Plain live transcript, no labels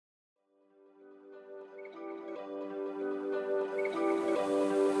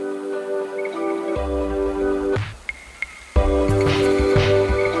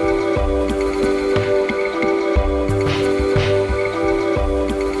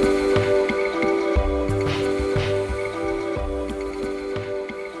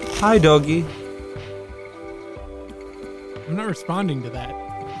Hi, doggy. I'm not responding to that.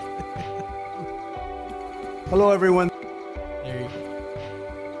 Hello, everyone. There you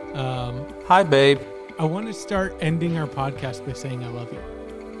go. Hi, babe. I want to start ending our podcast by saying I love you.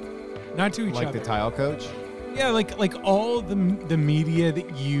 Not to each Like other. the tile coach? Yeah, like all the media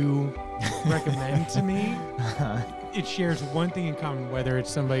that you recommend to me, it shares one thing in common, whether it's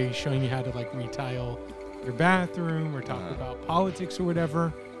somebody showing you how to like retile your bathroom or talk about politics or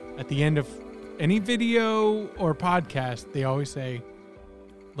whatever. At the end of any video or podcast, they always say,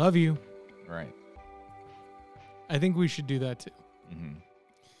 love you. Right. I think we should do that too. Mm-hmm.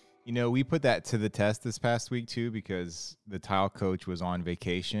 You know, we put that to the test this past week too because the tile coach was on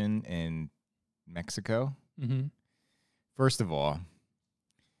vacation in Mexico. Mm-hmm. First of all,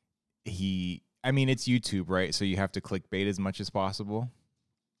 it's YouTube, right? So you have to clickbait as much as possible.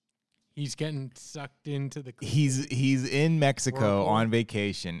 He's getting sucked into the... He's in Mexico Whirlpool. on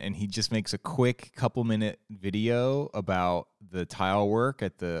vacation, and he just makes a quick couple-minute video about the tile work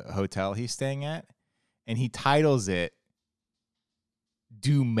at the hotel he's staying at, and he titles it,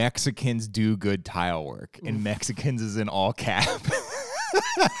 "Do Mexicans Do Good Tile Work?" And Oof. Mexicans is in all cap.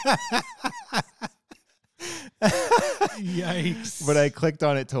 Yikes. But I clicked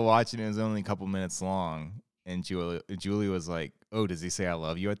on it to watch it, and it was only a couple minutes long. And Julie was like, "Oh, does he say I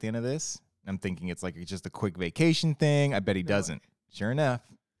love you at the end of this?" And I'm thinking it's like just a quick vacation thing. I bet he doesn't. Sure enough,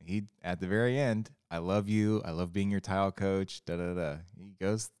 he at the very end, "I love you. I love being your tile coach." Da da da. He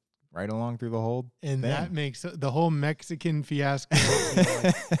goes right along through the whole And thing. that makes the whole Mexican fiasco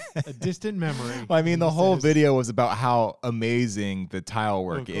like a distant memory. Well, I mean, the He whole says, video was about how amazing the tile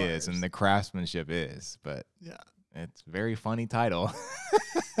work Of is course. and the craftsmanship is, but Yeah. it's a very funny title.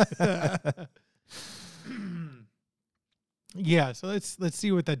 Yeah, so let's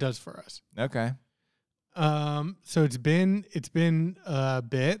see what that does for us. Okay. So it's been a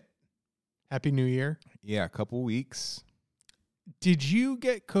bit. Happy New Year. Yeah, a couple weeks. Did you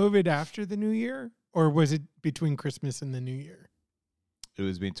get COVID after the New Year, or was it between Christmas and the New Year? It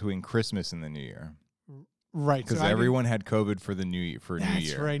was between Christmas and the New Year Right, because so I didn't- everyone had COVID for the New Year.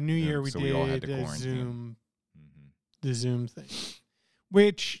 That's right. New Year we so did we all had to a quarantine. Zoom. Mhm. The Zoom thing,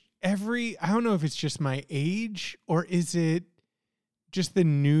 which I don't know if it's just my age or is it just the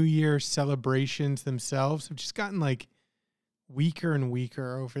New Year celebrations themselves have just gotten like weaker and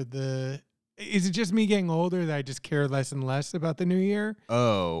weaker is it just me getting older that I just care less and less about the New Year?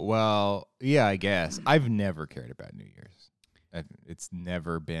 Oh, well, yeah, I guess. I've never cared about New Year's. It's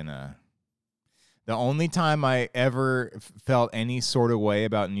never been the only time I ever felt any sort of way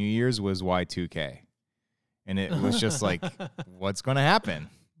about New Year's was Y2K. And it was just like, what's going to happen?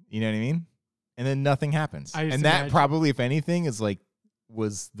 You know what I mean? And then nothing happens. I just And that imagine- probably, if anything,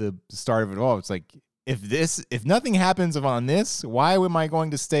 was the start of it all. It's like, if nothing happens on this, why am I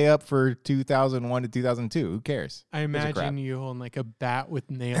going to stay up for 2001 to 2002? Who cares? I Gives a crap. imagine you holding like a bat with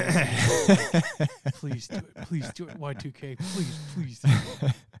nails. Please do it. Please do it. Y2K. Please.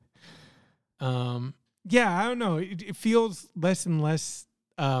 Yeah, I don't know. It feels less and less.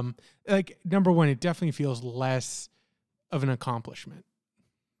 Like number one, it definitely feels less of an accomplishment.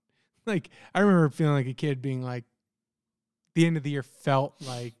 Like I remember feeling like a kid being like, the end of the year felt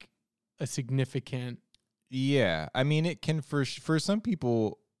like a significant. Yeah, I mean, it can for some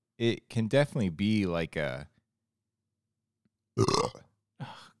people, it can definitely be like a. Oh,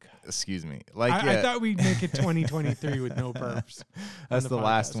 God. Excuse me, like I thought we'd make it 2023 with no burps. That's the the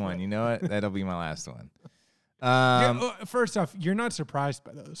last podcast, one. but- You know what? That'll be my last one. First off, you're not surprised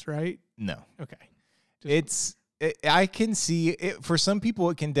by those, right? No, Okay. I can see it for some people.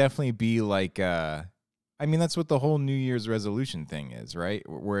 It can definitely be like. I mean, that's what the whole New Year's resolution thing is, right?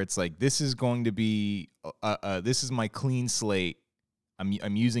 Where it's like, this is going to be, this is my clean slate.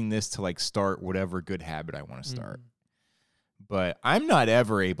 I'm using this to like start whatever good habit I want to start. But I'm not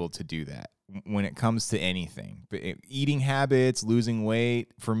ever able to do that when it comes to anything. But eating habits, losing weight,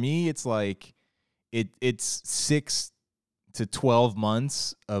 for me, it's like it's 6 to 12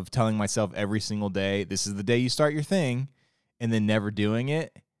 months of telling myself every single day, this is the day you start your thing, and then never doing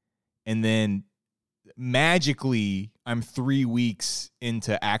it. And then magically, I'm 3 weeks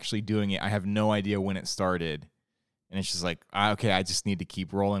into actually doing it. I have no idea when it started. And it's just like, okay, I just need to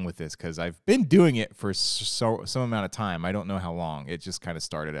keep rolling with this because I've been doing it for some amount of time. I don't know how long. It just kind of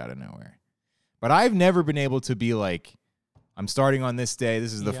started out of nowhere. But I've never been able to be like, I'm starting on this day.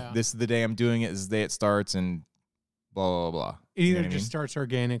 This is the day I'm doing it. This is the day it starts, and blah blah blah. It either You know what I just mean? starts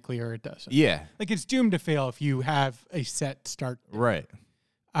organically or it doesn't. Yeah, Like it's doomed to fail if you have a set start. right.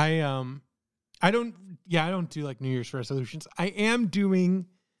 I don't do like New Year's resolutions. I am doing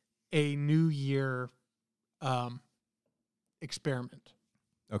a New Year experiment.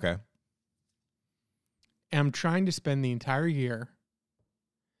 Okay. And I'm trying to spend the entire year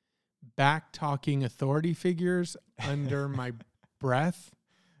back talking authority figures under my breath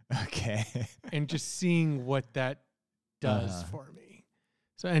Okay. and just seeing what that does for me.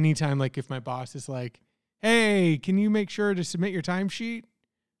 So anytime, like if my boss is like, hey, can you make sure to submit your timesheet?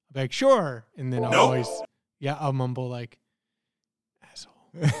 I'll be like, sure. And then I'll mumble like, asshole.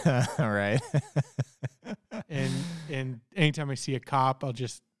 All right. And anytime I see a cop, I'll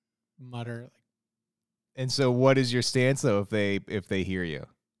just mutter like, And so what is your stance though if they hear you?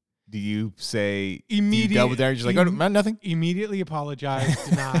 Do you say immediately double down? You're just like, oh, nothing. Immediately apologize,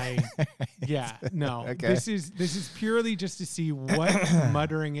 deny. Yeah, no. Okay. This is purely just to see what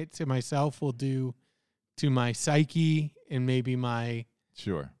muttering it to myself will do to my psyche and maybe my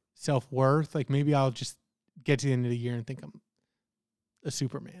self-worth. Like maybe I'll just get to the end of the year and think I'm a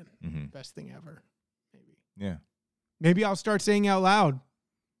Superman. Mm-hmm. Best thing ever. Maybe. Yeah. Maybe I'll start saying out loud.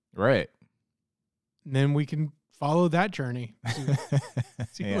 Right. And then we can follow that journey.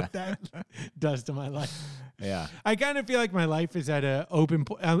 See what that does to my life. Yeah. I kind of feel like my life is at a open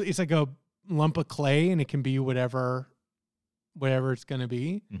it's like a lump of clay and it can be whatever it's going to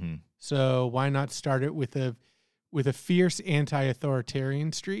be. Mm-hmm. So why not start it with a fierce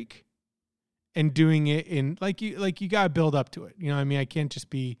anti-authoritarian streak and doing it in like you got to build up to it. You know what I mean? I can't just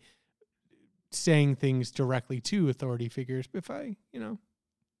be saying things directly to authority figures, but if I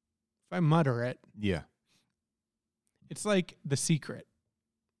mutter it. Yeah. It's like The Secret.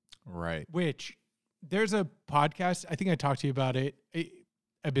 Right. Which there's a podcast. I think I talked to you about it.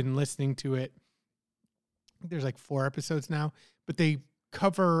 I've been listening to it. There's like 4 episodes now, but they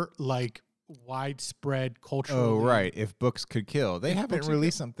cover like widespread cultural. Oh, right. If books could kill. They haven't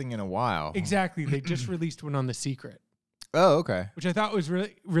released something in a while. Exactly. They just released one on The Secret. Oh, okay. Which I thought was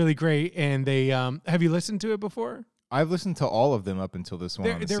really, really great. And they, have you listened to it before? I've listened to all of them up until this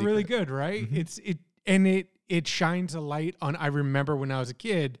one. They're really good, right? Mm-hmm. It shines a light on. I remember when I was a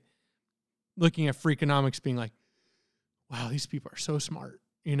kid looking at Freakonomics being like, wow, these people are so smart.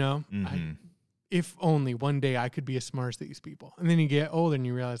 You know, Mm-hmm. If only one day I could be as smart as these people. And then you get older and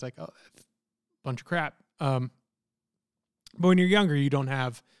you realize like, oh, that's a bunch of crap. But when you're younger, you don't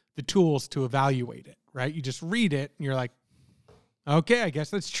have the tools to evaluate it, right? You just read it and you're like, okay, I guess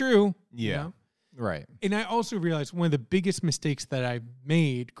that's true. Yeah. You know? Right. And I also realized one of the biggest mistakes that I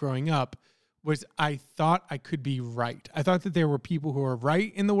made growing up was I thought I could be right. I thought that there were people who were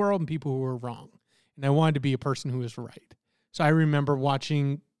right in the world and people who were wrong. And I wanted to be a person who was right. So I remember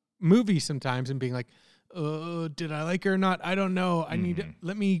watching movies sometimes and being like, oh, did I like it or not? I don't know. I need to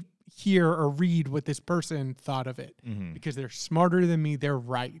let me hear or read what this person thought of it because they're smarter than me. They're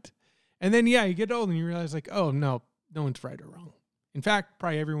right. And then, you get old and you realize like, oh, no one's right or wrong. In fact,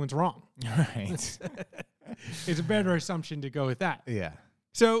 probably everyone's wrong. Right. It's a better assumption to go with that. Yeah.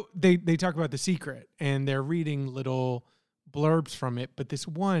 So they talk about The Secret and they're reading little blurbs from it. But this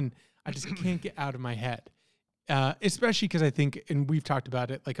one, I just can't get out of my head. Especially because I think, and we've talked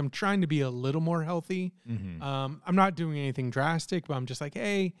about it, like I'm trying to be a little more healthy. Mm-hmm. I'm not doing anything drastic, but I'm just like,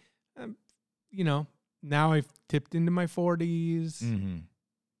 hey, now I've tipped into my 40s. Mm-hmm.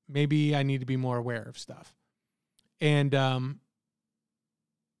 Maybe I need to be more aware of stuff. And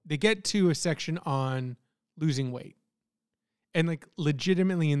they get to a section on losing weight. And like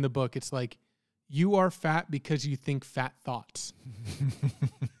legitimately in the book, it's like, you are fat because you think fat thoughts.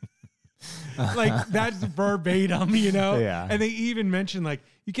 Like that's verbatim, Yeah. And they even mention like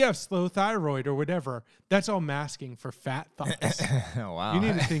you can have slow thyroid or whatever. That's all masking for fat thoughts. Wow. You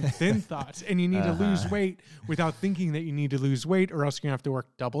need to think thin thoughts, and you need to lose weight without thinking that you need to lose weight, or else you're gonna have to work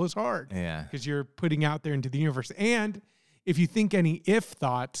double as hard. Yeah. Because you're putting out there into the universe. And if you think any if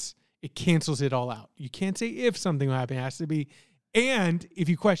thoughts, it cancels it all out. You can't say if something will happen. It has to be. And if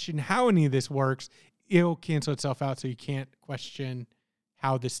you question how any of this works, it'll cancel itself out. So you can't question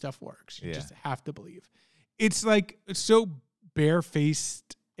how this stuff works. You just have to believe. It's like so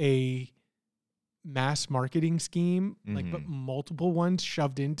barefaced a mass marketing scheme, like but multiple ones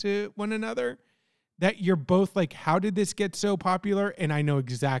shoved into one another, that you're both like, how did this get so popular? And I know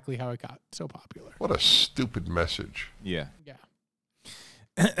exactly how it got so popular. What a stupid message. Yeah. Yeah.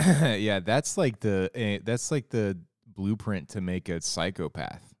 Yeah, that's like the blueprint to make a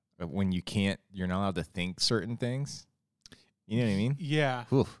psychopath. When you're not allowed to think certain things. You know what I mean? Yeah.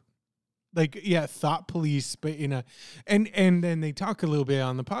 Oof. Like, thought police, but and then they talk a little bit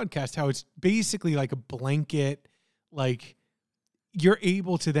on the podcast how it's basically like a blanket, like you're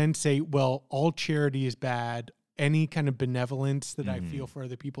able to then say, well, all charity is bad. Any kind of benevolence that I feel for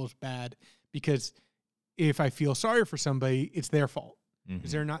other people is bad, because if I feel sorry for somebody, it's their fault.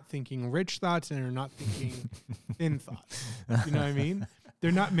 Because they're not thinking rich thoughts and they're not thinking thin thoughts. You know what I mean?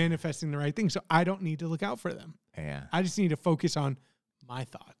 they're not manifesting the right thing. So I don't need to look out for them. Yeah. I just need to focus on my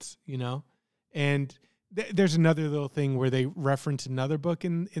thoughts, you know? And there's another little thing where they reference another book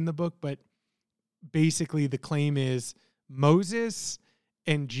in the book, but basically the claim is Moses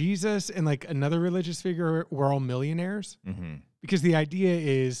and Jesus and like another religious figure were all millionaires. Mm-hmm. Because the idea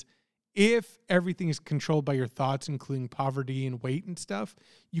is if everything is controlled by your thoughts, including poverty and weight and stuff,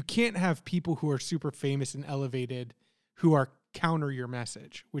 you can't have people who are super famous and elevated who are counter your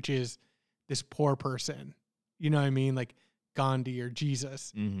message, which is this poor person. You know what I mean? Like Gandhi or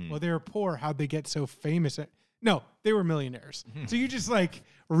Jesus. Mm-hmm. Well, they were poor. How'd they get so famous? No, they were millionaires. So you just like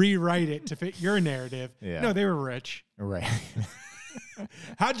rewrite it to fit your narrative. Yeah. No, they were rich. Right.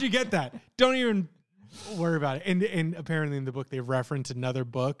 How'd you get that? Don't even worry about it. And apparently in the book, they reference another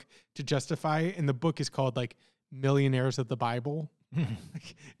book to justify it. And the book is called like Millionaires of the Bible.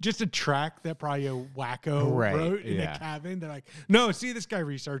 Like, just a track that probably a wacko wrote in a cabin. They're like, no, see, this guy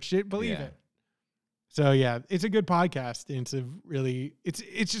researched it. Believe it. So yeah, it's a good podcast. And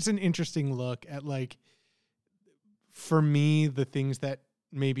it's just an interesting look at like, for me, the things that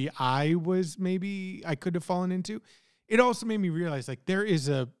maybe I could have fallen into. It also made me realize like there is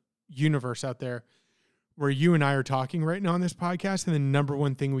a universe out there where you and I are talking right now on this podcast. And the number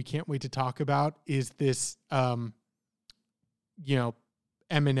one thing we can't wait to talk about is this,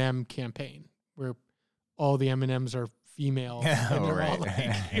 M&M campaign where all the M&Ms are female and they're all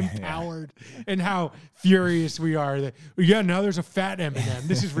like empowered and how furious we are that, now there's a fat M&M.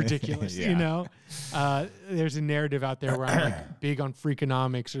 This is ridiculous. You know, there's a narrative out there where I'm like big on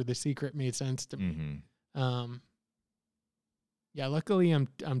Freakonomics or The Secret made sense to me. Mm-hmm. Luckily I'm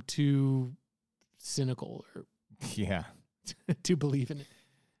too cynical or to believe in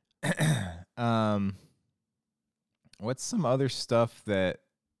it. What's some other stuff that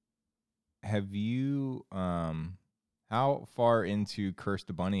have you how far into Curse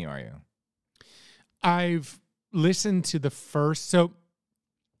the Bunny are you? I've listened to the first, so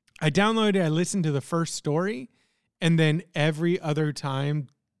I listened to the first story, and then every other time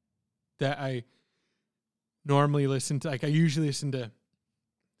that I normally listen to, like I usually listen to,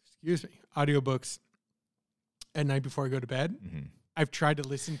 audiobooks at night before I go to bed. Mm-hmm. I've tried to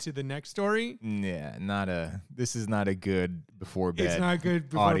listen to the next story. Yeah, this is not a good before bed. It's not good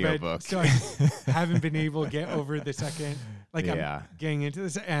before audiobook. bed. So I just haven't been able to get over the second. Like I'm getting into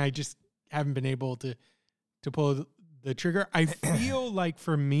this, and I just haven't been able to pull the trigger. I feel like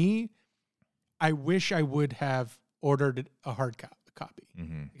for me, I wish I would have ordered a hard copy.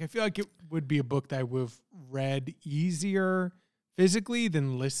 Mm-hmm. Like I feel like it would be a book that I would have read easier physically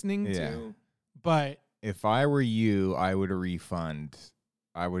than listening to. But if I were you, I would refund.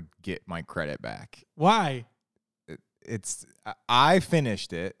 I would get my credit back. Why? I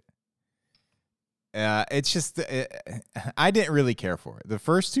finished it. It's just I didn't really care for it. The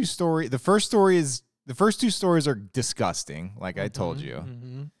first two stories are disgusting, like I told you.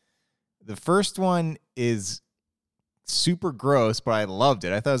 Mm-hmm. The first one is super gross, but I loved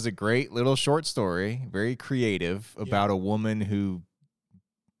it. I thought it was a great little short story, very creative, about a woman who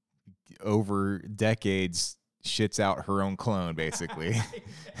over decades shits out her own clone, basically.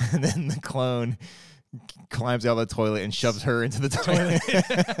 And then the clone climbs out of the toilet and shoves her into the toilet.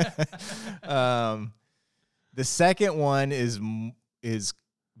 The second one is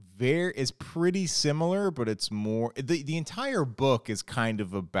pretty similar, but it's more the entire book is kind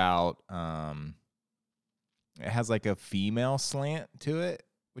of about it has like a female slant to it,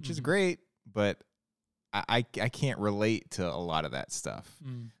 which is great, but I can't relate to a lot of that stuff.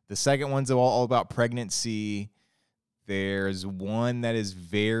 The second one's all about pregnancy. There's one that is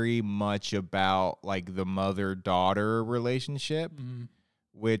very much about like the mother-daughter relationship,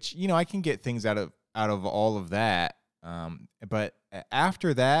 which, I can get things out of all of that. But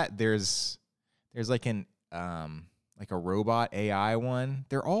after that, there's like a robot AI one.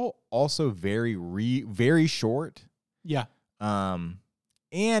 They're all also very short. Yeah.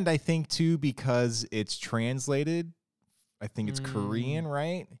 And I think too, because it's translated, I think it's Korean,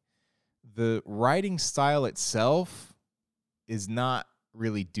 right? The writing style itself is not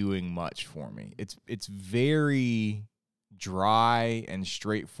really doing much for me. It's very dry and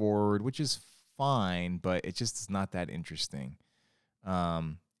straightforward, which is fine, but it just is not that interesting.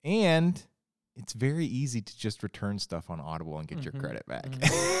 And it's very easy to just return stuff on Audible and get your credit back.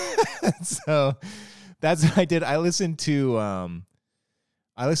 So that's what I did. I listened to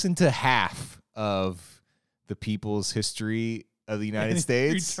half of the People's History of the United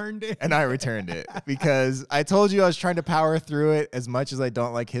States, and I returned it because I told you I was trying to power through it. As much as I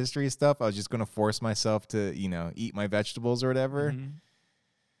don't like history stuff, I was just going to force myself to, eat my vegetables or whatever.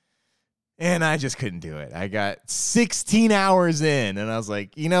 And I just couldn't do it. I got 16 hours in and I was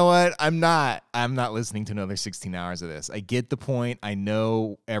like, you know what? I'm not listening to another 16 hours of this. I get the point. I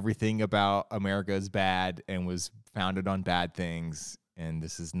know everything about America is bad and was founded on bad things. And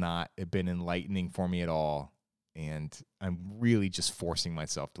this has not been enlightening for me at all. And I'm really just forcing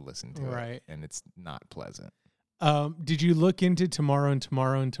myself to listen to it. And it's not pleasant. Did you look into Tomorrow and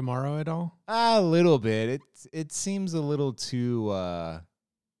Tomorrow and Tomorrow at all? A little bit. It seems a little too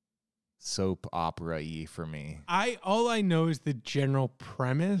soap opera-y for me. All I know is the general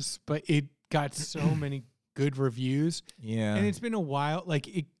premise, but it got so many good reviews. Yeah. And it's been a while. Like,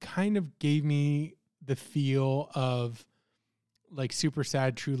 it kind of gave me the feel of like Super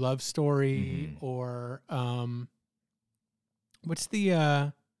Sad True Love Story or what's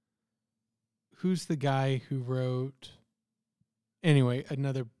the who's the guy who wrote anyway,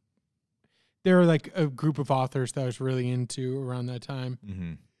 there were like a group of authors that I was really into around that time.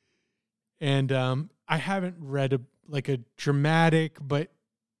 Mm-hmm. And I haven't read a dramatic but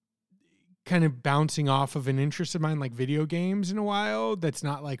kind of bouncing off of an interest of mine like video games in a while that's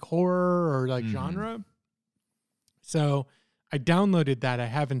not like horror or like genre. So I downloaded that. I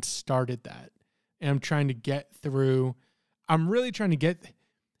haven't started that. And I'm trying to get through through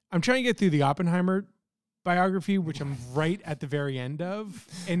the Oppenheimer biography, which I'm right at the very end of,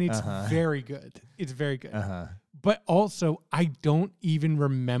 and it's very good. It's very good. But also, I don't even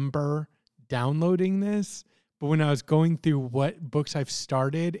remember downloading this, but when I was going through what books I've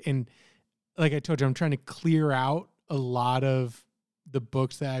started, and like I told you, I'm trying to clear out a lot of the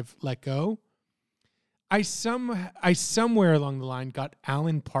books that I've let go. I somewhere along the line got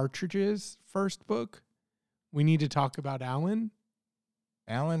Alan Partridge's first book. We need to talk about Alan.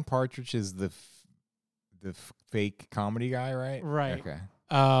 Alan Partridge is the fake comedy guy, right? Right. Okay.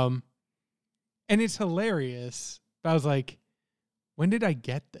 And it's hilarious. But I was like, when did I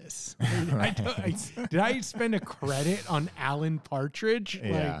get this? Did I spend a credit on Alan Partridge?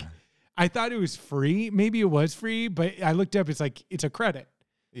 Yeah. Like, I thought it was free. Maybe it was free, but I looked up. It's like, it's a credit.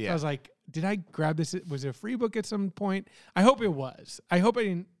 Yeah. So I was like, did I grab this? Was it a free book at some point? I hope it was. I hope I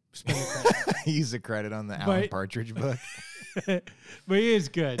didn't spend a credit. Use a credit on the Alan Partridge book. But it is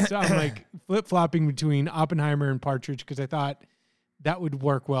good. So I'm like flip-flopping between Oppenheimer and Partridge because I thought that would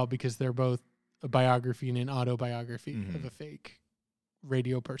work well because they're both a biography and an autobiography of a fake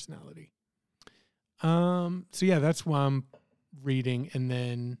radio personality. So yeah, that's what I'm reading.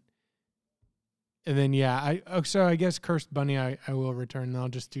 And then yeah, so I guess Cursed Bunny I will return, and I'll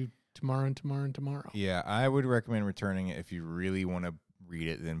just do Tomorrow and Tomorrow and Tomorrow. Yeah, I would recommend returning it if you really want to read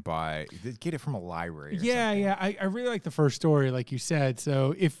it, then get it from a library. Yeah. I really like the first story, like you said.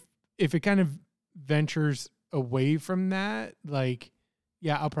 So if it kind of ventures away from that, like,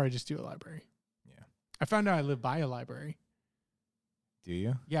 yeah, I'll probably just do a library. Yeah. I found out I live by a library. Do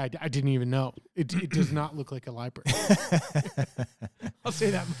you? Yeah, I didn't even know. It does not look like a library. I'll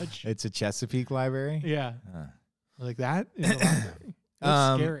say that much. It's a Chesapeake library? Yeah. Like that is a library.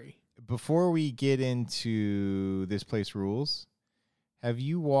 That's scary. Before we get into This Place Rules, have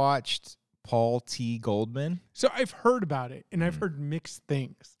you watched Paul T. Goldman? So I've heard about it, and I've heard mixed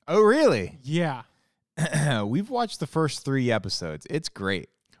things. Oh, really? Yeah. We've watched the first 3 episodes. It's great.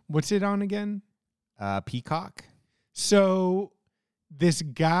 What's it on again? Peacock. So this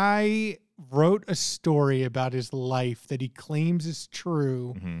guy wrote a story about his life that he claims is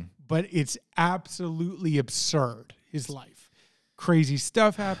true, but it's absolutely absurd, his life. Crazy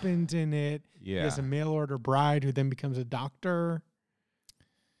stuff happens in it. Yeah. He has a mail order bride who then becomes a doctor.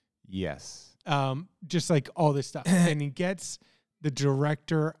 Yes. Just like all this stuff. And he gets the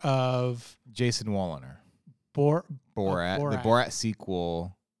director of Jason Walliner. Borat. The Borat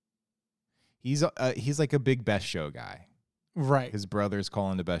sequel. He's like a big Best Show guy. Right. His brother's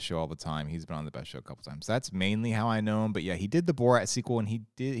calling the Best Show all the time. He's been on the Best Show a couple times. That's mainly how I know him. But yeah, he did the Borat sequel, and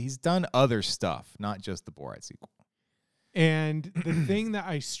he's done other stuff, not just the Borat sequel. And the thing that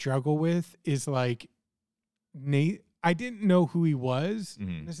I struggle with is like Nate. I didn't know who he was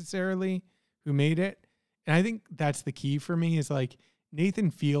necessarily, who made it. And I think that's the key for me is like Nathan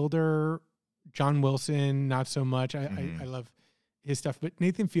Fielder, John Wilson, not so much. I love his stuff, but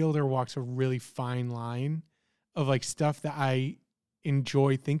Nathan Fielder walks a really fine line of like stuff that I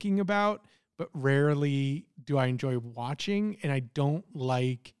enjoy thinking about, but rarely do I enjoy watching. And I don't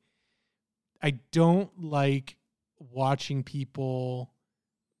like watching people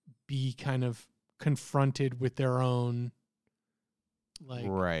be kind of confronted with their own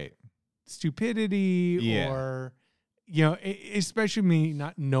like stupidity or, you know, especially me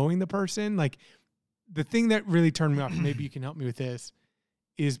not knowing the person. Like the thing that really turned me off, maybe you can help me with this,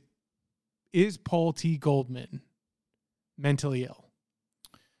 is Paul T. Goldman mentally ill?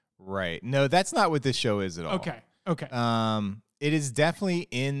 Right. No, that's not what this show is at all. Okay. It is definitely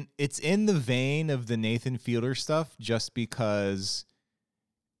it's in the vein of the Nathan Fielder stuff, just because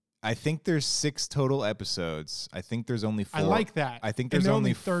I think there's 6 total episodes. I think there's only 4. I like that. I think And there's they're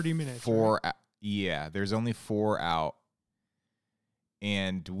only 30 minutes. 4. Right? Yeah, there's only 4 out.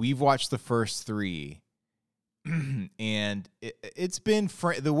 And we've watched the first 3. And it's been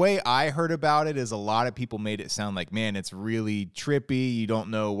the way I heard about it is a lot of people made it sound like, man, it's really trippy. You don't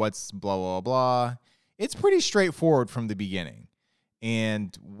know what's blah, blah, blah. It's pretty straightforward from the beginning.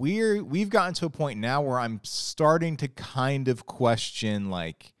 And we've gotten to a point now where I'm starting to kind of question,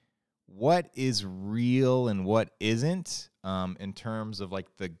 like, what is real and what isn't, in terms of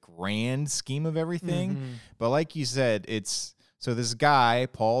like the grand scheme of everything. Mm-hmm. But like you said, so this guy,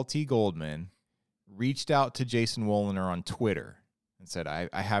 Paul T. Goldman, reached out to Jason Woliner on Twitter and said, I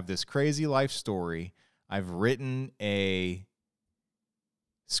have this crazy life story. I've written a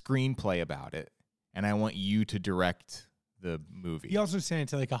screenplay about it, and I want you to direct the movie. He also sent it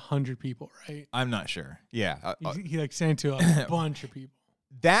to like 100 people, right? I'm not sure. Yeah. He like sent it to a bunch of people.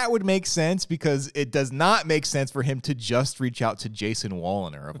 That would make sense, because it does not make sense for him to just reach out to Jason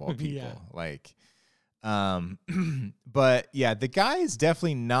Woliner of all people. Yeah. Like, but yeah, the guy is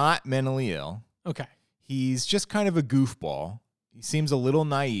definitely not mentally ill. Okay. He's just kind of a goofball. He seems a little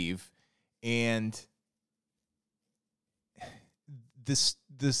naive, and this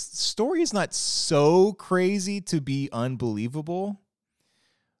story is not so crazy to be unbelievable,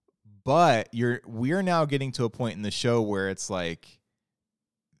 but we are now getting to a point in the show where it's like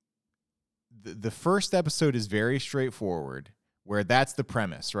the first episode is very straightforward, where that's the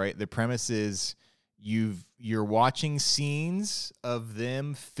premise, right? The premise is you're watching scenes of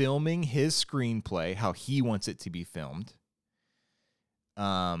them filming his screenplay, how he wants it to be filmed.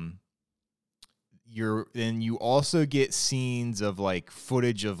 Then you also get scenes of like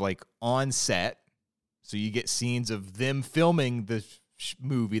footage of like on set. So you get scenes of them filming the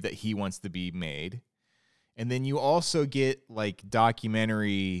movie that he wants to be made. And then you also get like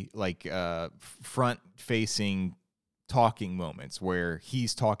documentary, like front facing talking moments where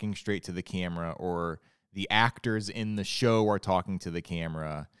he's talking straight to the camera, or the actors in the show are talking to the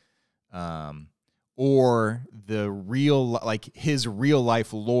camera, or his real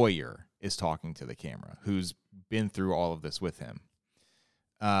life lawyer is talking to the camera, who's been through all of this with him.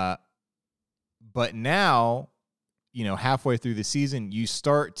 But now, halfway through the season, you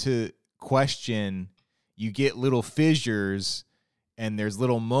start to question. You get little fissures, and there's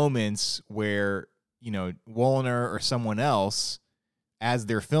little moments where, Woliner or someone else, as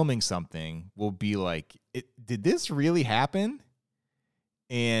they're filming something, will be like, did this really happen?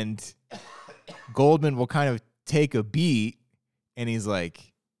 And Goldman will kind of take a beat, and he's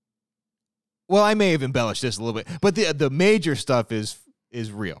like, well, I may have embellished this a little bit, but the major stuff is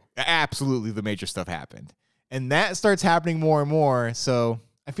real. Absolutely, the major stuff happened. And that starts happening more and more, so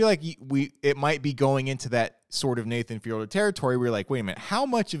I feel like it might be going into that sort of Nathan Fielder territory where you're like, wait a minute, how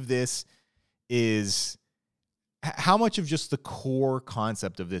much of just the core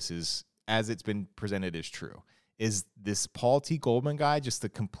concept of this is, as it's been presented, is true? Is this Paul T. Goldman guy just a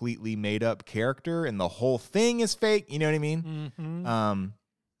completely made up character and the whole thing is fake? You know what I mean? Mm-hmm.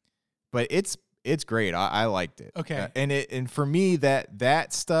 But it's great. I liked it. Okay. And for me,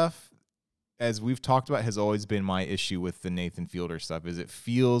 that stuff, as we've talked about, has always been my issue with the Nathan Fielder stuff, is it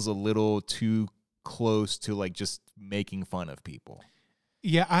feels a little too close to like just making fun of people.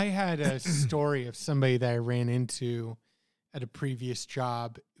 Yeah, I had a story of somebody that I ran into at a previous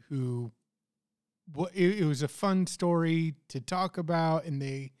job who, it was a fun story to talk about, and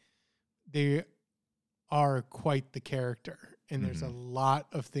they are quite the character, and there's a lot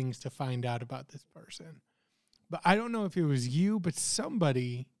of things to find out about this person. But I don't know if it was you, but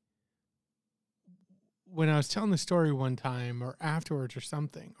somebody, when I was telling the story one time or afterwards or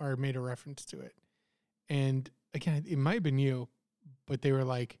something, or I made a reference to it, and again, it might have been you, but they were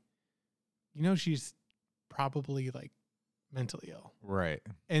like, she's probably like mentally ill. Right.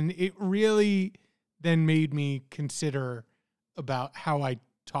 And it really then made me consider about how I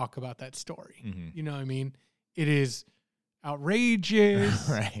talk about that story. Mm-hmm. You know what I mean? It is outrageous.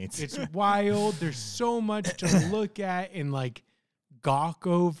 Right. It's wild. There's so much to look at and like gawk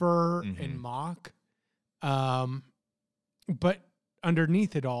over and mock. But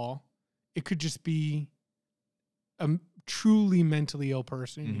underneath it all, it could just be a truly mentally ill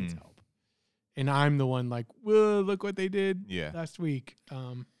person who needs help. And I'm the one like, whoa, look what they did last week.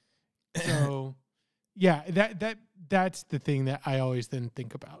 So yeah, that's the thing that I always then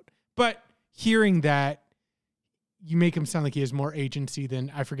think about. But hearing that, you make him sound like he has more agency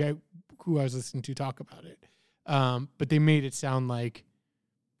than, I forget who I was listening to talk about it. But they made it sound like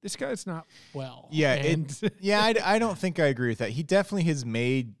this guy's not well. Yeah, and I don't think I agree with that. He definitely has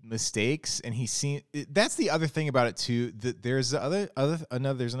made mistakes, and that's the other thing about it too. That there's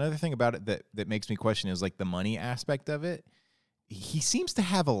another thing about it that makes me question is like the money aspect of it. He seems to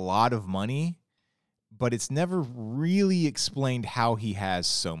have a lot of money, but it's never really explained how he has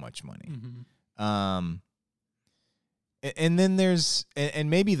so much money. Mhm. And then and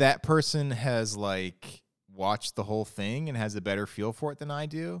maybe that person has like watched the whole thing and has a better feel for it than I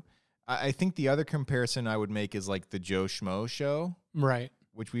do. I think the other comparison I would make is like the Joe Schmo show, Right.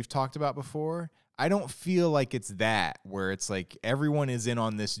 which we've talked about before. I don't feel like it's that where it's like everyone is in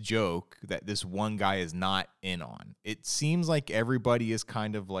on this joke that this one guy is not in on. It seems like everybody is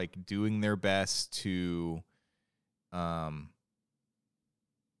kind of like doing their best to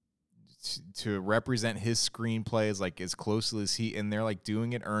represent his screenplay as closely as and they're like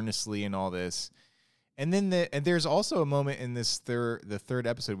doing it earnestly and all this. And then there's also a moment in the third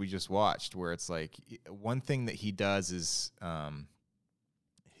episode we just watched where it's like one thing that he does is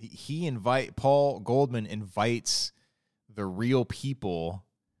Paul Goldman invites the real people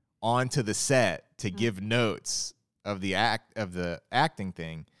onto the set to give notes of the acting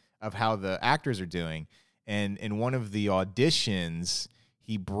thing of how the actors are doing. And in one of the auditions,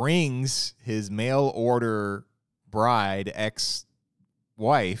 he brings his mail order bride,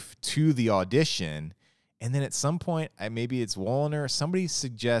 ex-wife, to the audition. And then at some point, maybe it's Wallner, somebody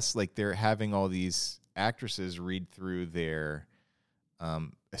suggests like they're having all these actresses read through their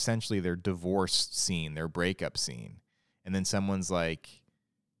essentially their divorce scene, their breakup scene. And then someone's like,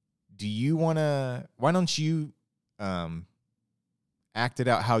 why don't you act it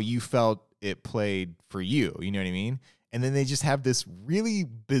out how you felt it played for you? You know what I mean? And then they just have this really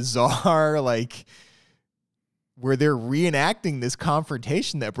bizarre, like, where they're reenacting this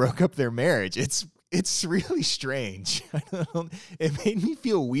confrontation that broke up their marriage. It's really strange. It made me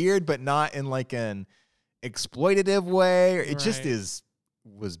feel weird, but not in like an exploitative way. It just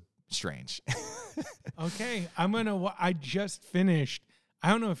was strange. Okay, I just finished. I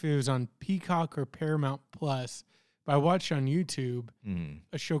don't know if it was on Peacock or Paramount Plus, but I watched on YouTube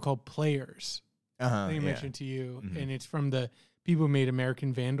a show called Players. I think I mentioned to you, and it's from the people who made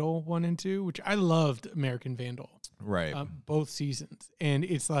American Vandal 1 and 2, which I loved American Vandal. Right. Both seasons. And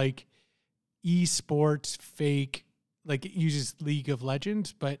it's like esports fake, like it uses League of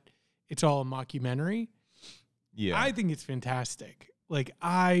Legends, but it's all a mockumentary. Yeah. I think it's fantastic. Like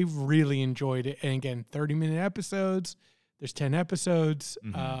I really enjoyed it. And again, 30-minute episodes. There's 10 episodes.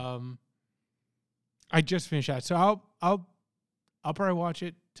 I just finished that. So I'll probably watch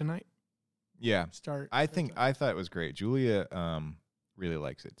it tonight. Yeah. I thought it was great. Julia really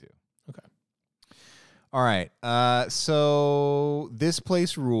likes it too. Okay. All right. So This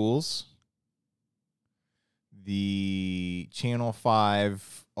Place Rules, the Channel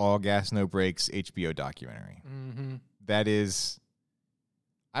 5 All Gas No Brakes HBO documentary. That is,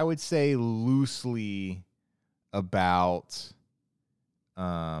 I would say, loosely about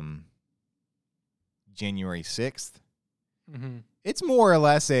January 6th. It's more or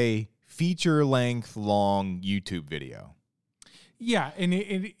less a feature-length, long YouTube video. Yeah, and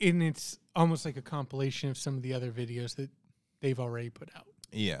it's almost like a compilation of some of the other videos that they've already put out.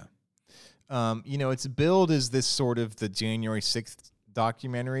 Yeah. Its billed as this sort of the January 6th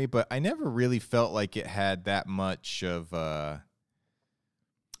documentary, but I never really felt like it had that much of a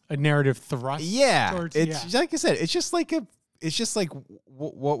narrative thrust. Yeah. Towards, like I said, it's just like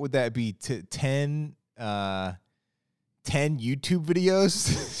what would that be? 10 YouTube videos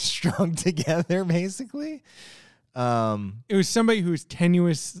strung together, basically. It was somebody who's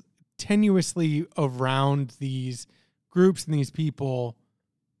tenuously around these groups and these people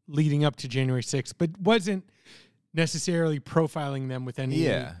leading up to January 6th, but wasn't necessarily profiling them with any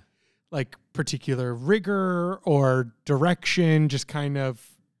like particular rigor or direction, just kind of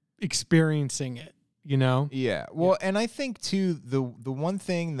experiencing it, you know? Yeah. Well, and I think too, the one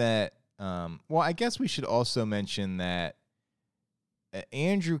thing that, I guess we should also mention that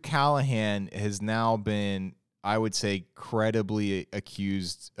Andrew Callahan has now been, I would say, credibly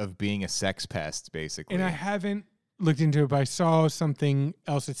accused of being a sex pest, basically. And I haven't looked into it, but I saw something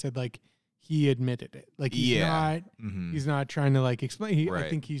else that said like he admitted it. Like he's not trying to like explain. I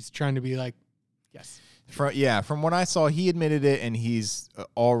think he's trying to be like, yes. From what I saw, he admitted it, and he's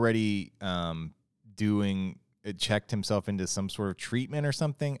already checked himself into some sort of treatment or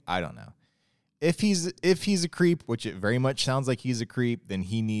something. I don't know. If he's a creep, which it very much sounds like he's a creep, then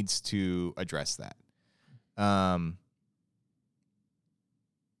he needs to address that.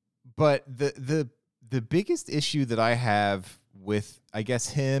 But the biggest issue that I have with, I guess,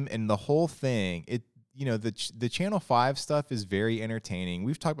 him and the whole thing, the Channel 5 stuff is very entertaining.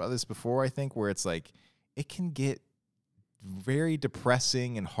 We've talked about this before, I think, where it's like it can get very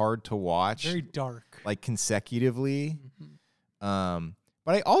depressing and hard to watch, Very dark. like consecutively. Mm-hmm.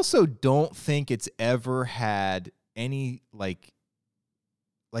 But I also don't think it's ever had any like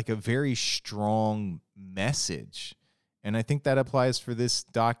a very strong message. And I think that applies for this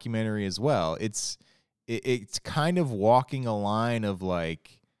documentary as well. It's kind of walking a line of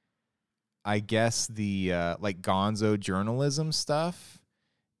like, I guess the like gonzo journalism stuff.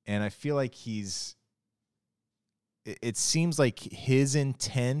 And I feel like it seems like his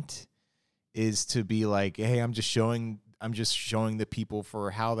intent is to be like, hey, I'm just showing the people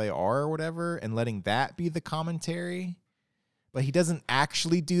for how they are or whatever, and letting that be the commentary. But he doesn't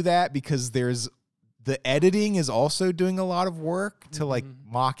actually do that because the editing is also doing a lot of work to like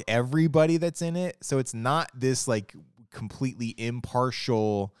mock everybody that's in it. So it's not this like completely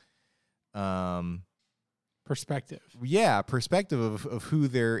impartial perspective. Yeah, perspective of who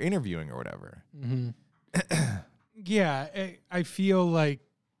they're interviewing or whatever. Mm-hmm. Yeah, I feel like,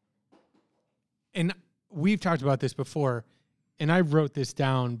 and we've talked about this before, and I wrote this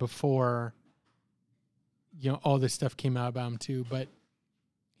down before, all this stuff came out about him too, but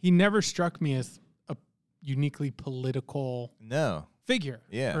he never struck me as a uniquely political figure.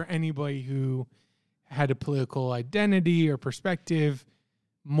 Yeah. Or anybody who had a political identity or perspective.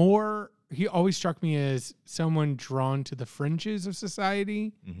 He always struck me as someone drawn to the fringes of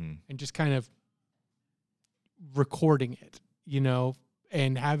society and just kind of recording it,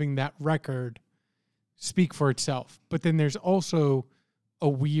 and having that record speak for itself. But then there's also a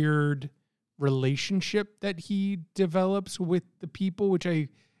weird relationship that he develops with the people, which I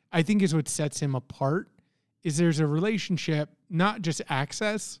think is what sets him apart, is there's a relationship, not just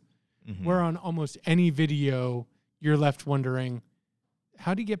access, where on almost any video you're left wondering,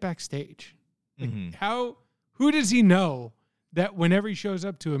 how do you get backstage? Like who does he know that whenever he shows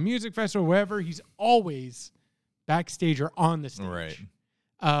up to a music festival or wherever, he's always backstage or on the stage? Right.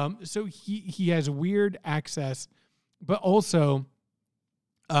 So he has weird access, but also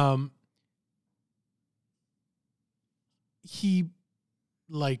he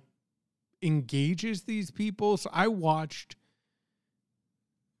like engages these people. So I watched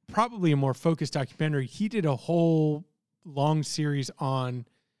probably a more focused documentary. He did a whole long series on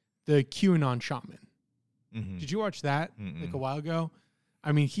the QAnon shaman. Did you watch that like a while ago?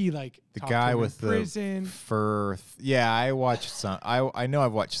 I mean, he like the guy with the prison fur. Yeah, I watched some. I know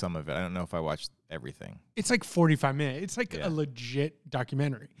I've watched some of it. I don't know if I watched everything. It's like 45 minutes. It's like a legit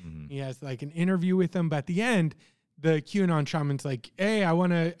documentary. He has like an interview with them, but at the end, the QAnon shaman's like, "Hey, I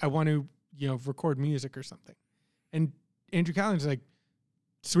want to, record music or something," and Andrew Callaghan's like,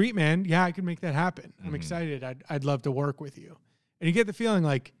 "Sweet, man, yeah, I could make that happen. I'm excited. I'd love to work with you." And you get the feeling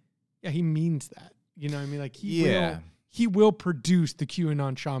like, yeah, he means that. You know what I mean? Like he will produce the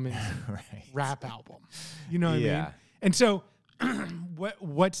QAnon shaman's rap album. You know what I mean? And so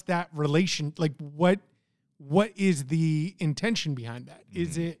what's that relation? Like what is the intention behind that?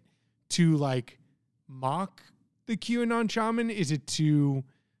 Is it to like mock the QAnon shaman? Is it to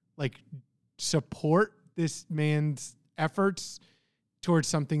like support this man's efforts towards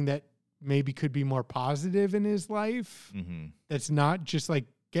something that maybe could be more positive in his life? That's not just like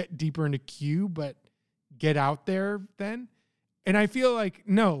get deeper into Q, but get out there then. And I feel like,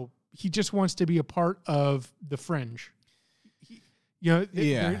 no, he just wants to be a part of the fringe.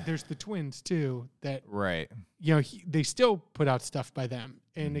 There's the twins too that, they still put out stuff by them.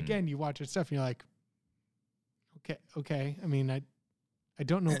 And again, you watch his stuff and you're like, okay. I mean, I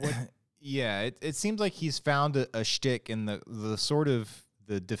don't know what. Yeah, it seems like he's found a shtick, and the sort of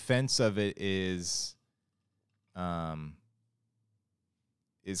the defense of it is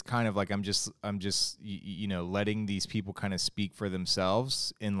kind of like I'm just letting these people kind of speak for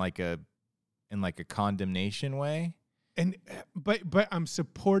themselves in like a condemnation way. And but I'm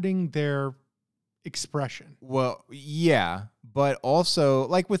supporting their expression. Well, yeah, but also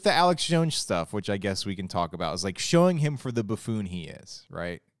like with the Alex Jones stuff, which I guess we can talk about, is like showing him for the buffoon he is,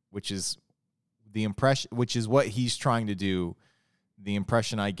 right? Which is what he's trying to do. The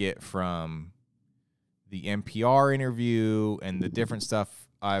impression I get from the NPR interview and the different stuff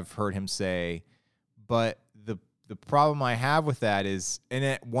I've heard him say. But the problem I have with that is, and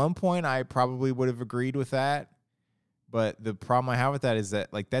at one point I probably would have agreed with that, but the problem I have with that is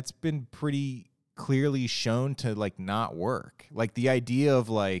that like that's been pretty clearly shown to like not work. Like the idea of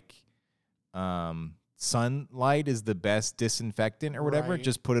like sunlight is the best disinfectant or whatever,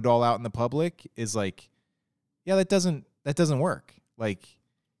 just put it all out in the public, is like, yeah, that doesn't work. Like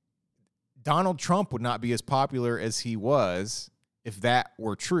Donald Trump would not be as popular as he was if that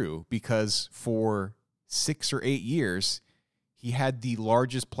were true, because for 6 or 8 years, he had the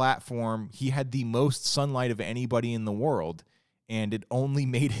largest platform. He had the most sunlight of anybody in the world, and it only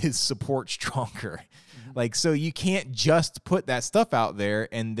made his support stronger. Like, so you can't just put that stuff out there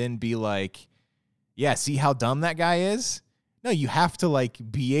and then be like, yeah, see how dumb that guy is? No, you have to like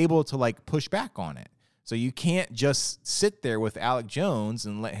be able to like push back on it. So you can't just sit there with Alex Jones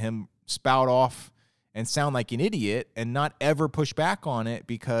and let him spout off and sound like an idiot and not ever push back on it,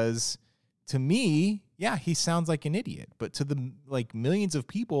 because to me, yeah, he sounds like an idiot, but to the like millions of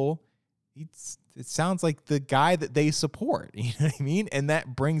people, it sounds like the guy that they support. You know what I mean? And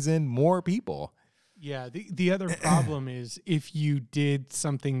that brings in more people. Yeah. The other problem is if you did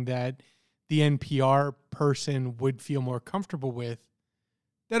something that the NPR person would feel more comfortable with,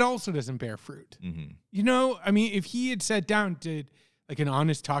 that also doesn't bear fruit. Mm-hmm. You know, I mean, if he had sat down, did like an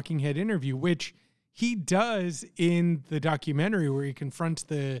honest talking head interview, which he does in the documentary where he confronts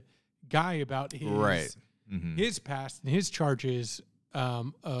the guy about his Right. Mm-hmm. his past and his charges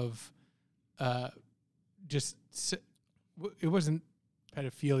of it wasn't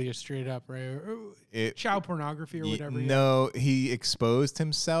pedophilia straight up, right? Or child pornography or whatever. No, he exposed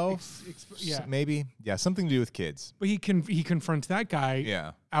himself. Yeah. Maybe. Yeah, something to do with kids. But he confronts that guy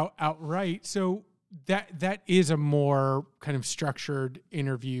Yeah. outright. So that is a more kind of structured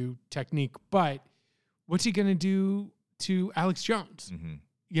interview technique. But what's he going to do to Alex Jones? Mm-hmm.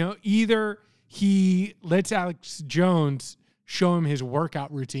 You know, either he lets Alex Jones show him his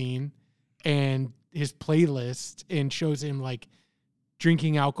workout routine and his playlist and shows him like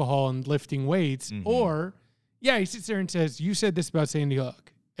drinking alcohol and lifting weights, Mm-hmm. or he sits there and says, "You said this about Sandy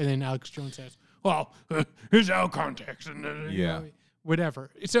Hook," and then Alex Jones says, "Well, here's our context," and you know,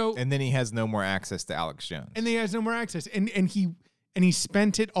 whatever. So and then he has no more access to Alex Jones, and he has no more access, and he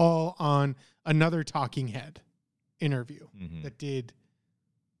spent it all on another talking head interview Mm-hmm. that did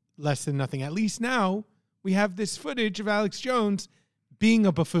less than nothing. At least now we have this footage of Alex Jones being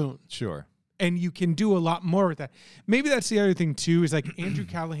a buffoon. Sure. And you can do a lot more with that. Maybe that's the other thing too, is like Andrew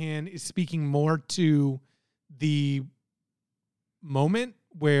Callahan is speaking more to the moment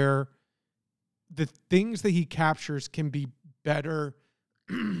where the things that he captures can be better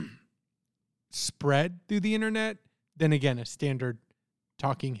spread through the internet than, again, a standard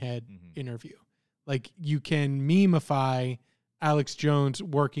talking head interview. Like, you can memeify Alex Jones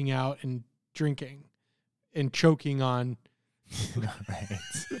working out and drinking and choking on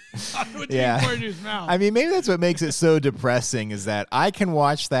Yeah. his mouth. I mean, maybe that's what makes it so depressing, is that I can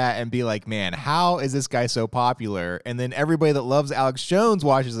watch that and be like, man, how is this guy so popular? And then everybody that loves Alex Jones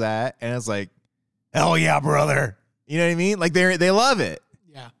watches that and it's like, hell yeah, brother. You know what I mean? Like they love it.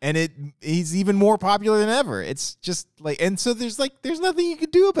 Yeah. And he's even more popular than ever. It's just like, and so there's nothing you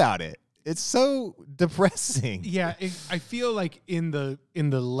could do about it. It's so depressing. Yeah. I feel like in the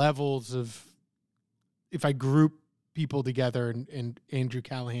levels of, if I group people together and Andrew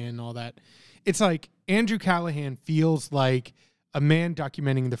Callahan and all that, it's like Andrew Callahan feels like a man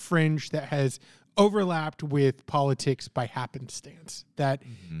documenting the fringe that has overlapped with politics by happenstance. That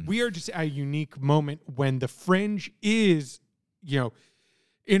we are just at a unique moment when the fringe is, you know,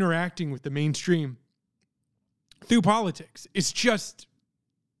 interacting with the mainstream through politics. It's just,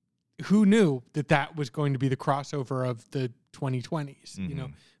 who knew that was going to be the crossover of the 2020s, you know?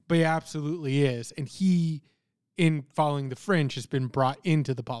 But he absolutely is. And he, in following the fringe, has been brought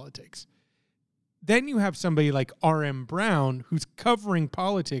into the politics. Then you have somebody like R.M. Brown, who's covering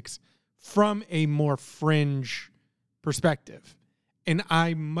politics from a more fringe perspective. And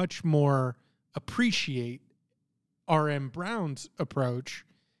I much more appreciate R.M. Brown's approach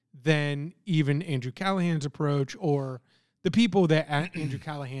than even Andrew Callahan's approach, or the people that Andrew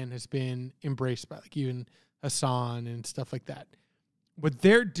Callahan has been embraced by, like even Hassan and stuff like that. What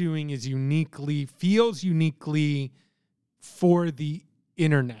they're doing is feels uniquely for the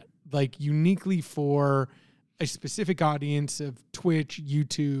internet, like uniquely for a specific audience of Twitch,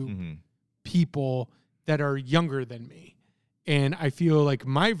 YouTube people that are younger than me. And I feel like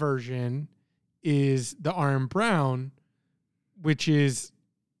my version is the R.M. Brown, which is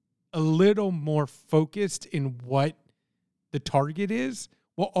a little more focused in what the target is,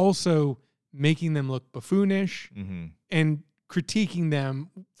 while also making them look buffoonish and critiquing them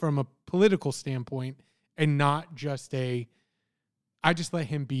from a political standpoint, and not just I just let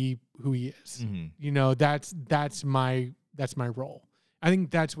him be who he is. You know, that's my role. I think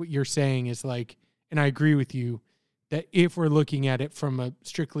that's what you're saying is like, and I agree with you that if we're looking at it from a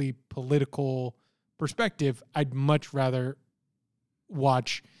strictly political perspective, I'd much rather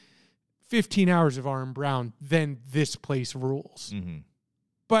watch 15 hours of R.M. Brown than This Place Rules.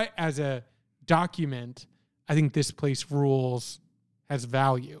 But as a document, I think This Place Rules has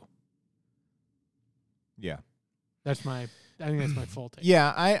value. Yeah. I think that's my full take.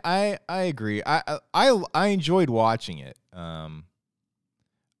 Yeah, I agree. I enjoyed watching it.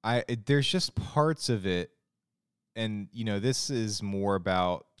 There's just parts of it, and this is more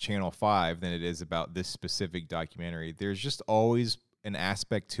about Channel 5 than it is about this specific documentary. There's just always an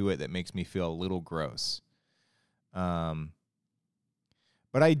aspect to it that makes me feel a little gross. But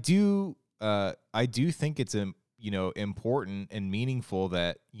I do think it's important and meaningful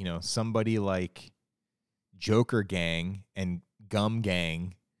that somebody like Joker Gang and Gum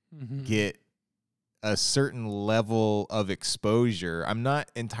Gang get a certain level of exposure. I'm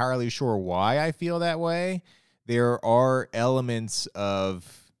not entirely sure why I feel that way. There are elements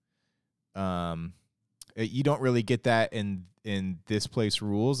of you don't really get that in This Place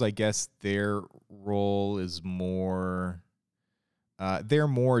Rules. I guess their role is more they're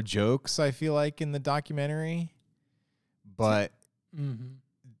more jokes, I feel like, in the documentary. But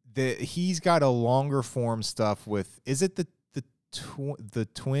he's got a longer form stuff with, is it the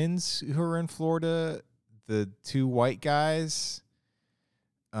twins who are in Florida, the two white guys?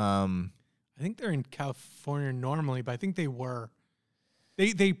 I think they're in California normally, but I think they were.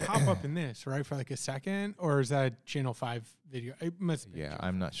 They pop up in this, right, for like a second, or is that a Channel 5 video? It must be. Yeah,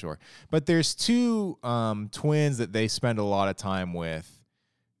 I'm not sure. But there's two twins that they spend a lot of time with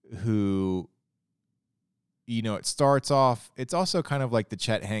who, it starts off, it's also kind of like the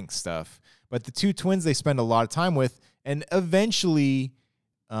Chet Hanks stuff, but the two twins they spend a lot of time with, and eventually,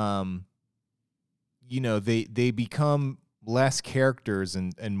 they become less characters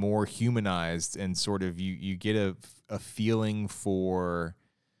and more humanized, and sort of you get a feeling for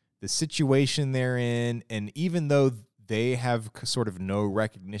the situation they're in, and even though they have sort of no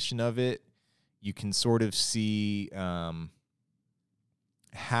recognition of it, you can sort of see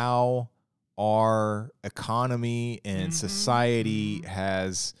how our economy and society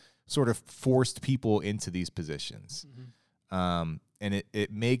has sort of forced people into these positions. And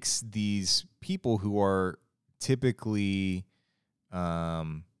it makes these people who are typically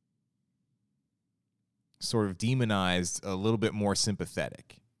sort of demonized a little bit more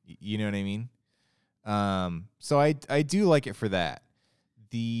sympathetic. You know what I mean? So I do like it for that.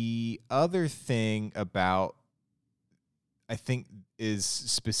 The other thing about, I think, is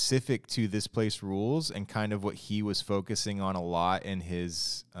specific to This Place Rules and kind of what he was focusing on a lot in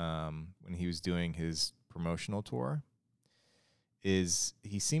his when he was doing his promotional tour, is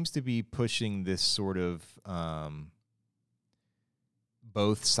he seems to be pushing this sort of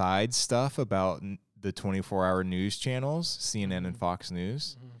both sides stuff about the 24-hour news channels, CNN and Fox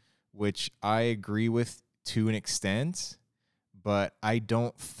News, which I agree with to an extent, but I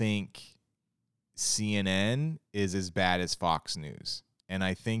don't think CNN is as bad as Fox News. And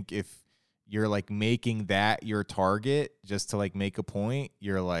I think if you're like making that your target just to like make a point,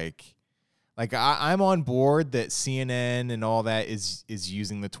 you're like I'm on board that CNN and all that is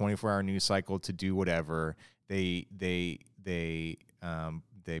using the 24-hour news cycle to do whatever. They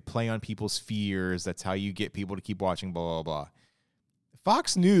play on people's fears. That's how you get people to keep watching, blah, blah, blah.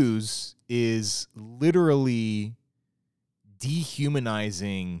 Fox News is literally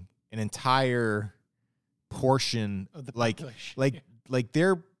dehumanizing an entire portion Of the like population. like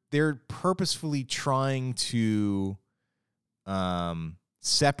they're purposefully trying to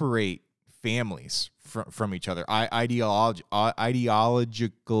separate families from each other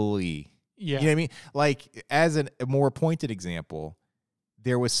ideologically. Yeah. You know what I mean? Like, as a more pointed example,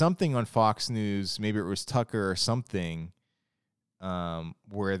 there was something on Fox News, maybe it was Tucker or something,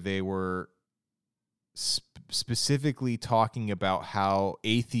 where they were specifically talking about how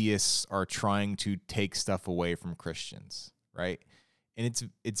atheists are trying to take stuff away from Christians, right? And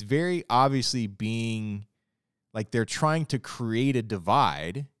it's very obviously being like they're trying to create a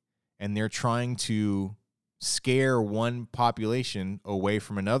divide, and they're trying to scare one population away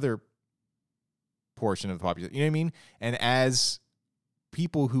from another portion of the population. You know what I mean? And as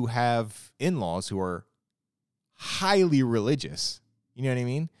people who have in-laws who are highly religious, you know what I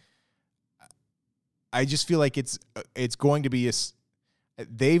mean? I just feel like it's going to be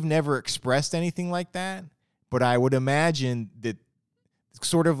they've never expressed anything like that, but I would imagine that,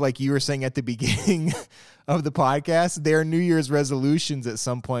 sort of like you were saying at the beginning of the podcast, their New Year's resolutions at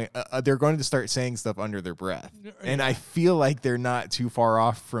some point, they're going to start saying stuff under their breath. And I feel like they're not too far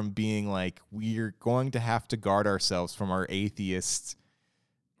off from being like, we're going to have to guard ourselves from our atheist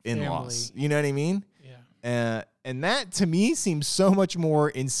in-laws. Family. You know what I mean? Yeah. And that to me seems so much more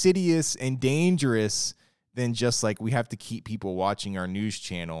insidious and dangerous than just like we have to keep people watching our news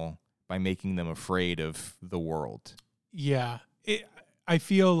channel by making them afraid of the world. Yeah. I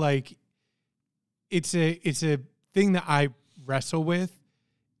feel like it's a thing that I wrestle with,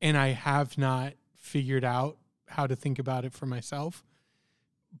 and I have not figured out how to think about it for myself.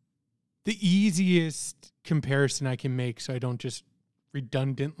 The easiest comparison I can make, so I don't just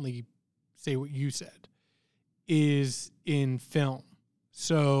redundantly say what you said, is in film.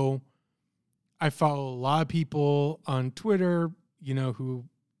 So I follow a lot of people on Twitter, who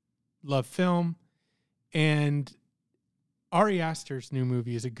love film, and Ari Aster's new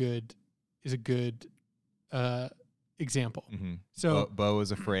movie is a good example. Mm-hmm. So Beau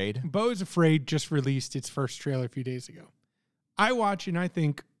is Afraid. Beau is Afraid just released its first trailer a few days ago. I watch and I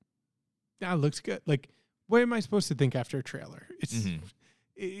think, that looks good. Like, what am I supposed to think after a trailer? It's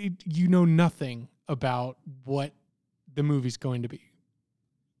you know nothing about what the movie's going to be.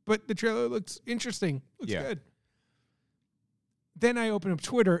 But the trailer looks interesting. Looks good. Then I open up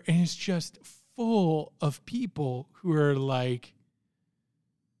Twitter and it's just full of people who are like,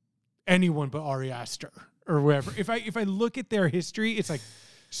 anyone but Ari Aster or whatever. If I look at their history, it's like,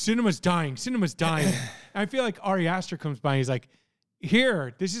 cinema's dying. And I feel like Ari Aster comes by and he's like,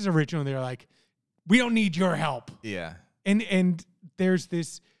 here, this is original. They're like, we don't need your help. Yeah. And there's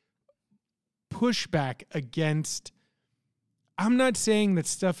this pushback against, I'm not saying that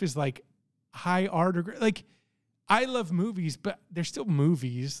stuff is like high art or like, I love movies, but they're still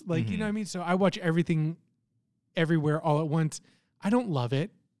movies. Like, you know what I mean? So I watch everything everywhere all at once. I don't love it.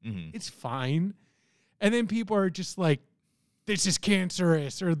 It's fine. And then people are just like, this is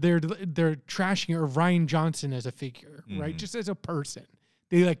cancerous, or they're trashing or Ryan Johnson as a figure, right? Just as a person.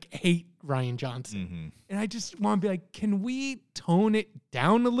 They like hate Ryan Johnson. And I just want to be like, can we tone it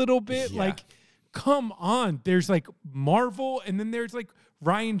down a little bit? Yeah. Like, come on. There's like Marvel, and then there's like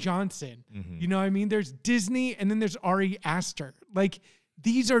Ryan Johnson. You know what I mean? There's Disney, and then there's Ari Aster. Like,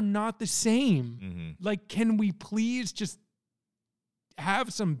 these are not the same. Like, can we please just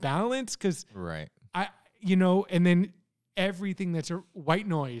have some balance? Because and then everything that's a white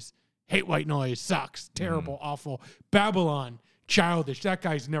noise, hate white noise, sucks, terrible, awful. Babylon, childish. That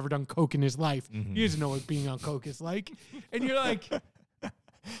guy's never done coke in his life. He doesn't know what being on coke is like. And you're like,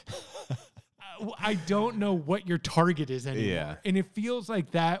 I don't know what your target is anymore. Yeah. And it feels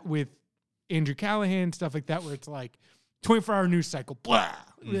like that with Andrew Callahan, stuff like that, where it's like 24-hour news cycle, blah.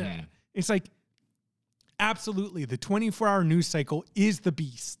 It's like, absolutely, the 24-hour news cycle is the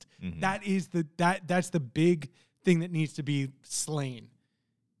beast. That is that's the big thing that needs to be slain.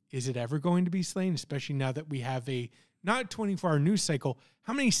 Is it ever going to be slain? Especially now that we have a not 24-hour news cycle.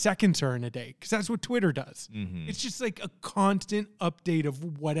 How many seconds are in a day? Because that's what Twitter does. It's just like a constant update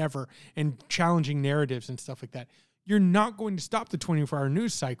of whatever and challenging narratives and stuff like that. You're not going to stop the 24-hour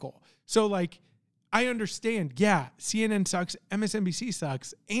news cycle. So like, I understand, yeah, CNN sucks, MSNBC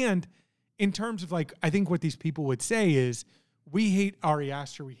sucks. And in terms of like, I think what these people would say is, we hate Ari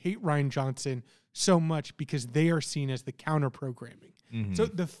Aster, we hate Ryan Johnson so much because they are seen as the counter-programming. So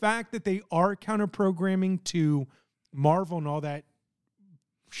the fact that they are counter-programming to Marvel and all that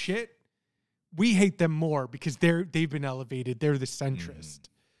shit, we hate them more because they've been elevated. They're the centrist,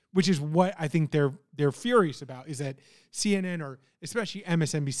 which is what I think they're furious about, is that CNN or especially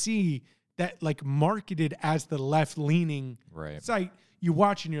MSNBC that like marketed as the left-leaning site, you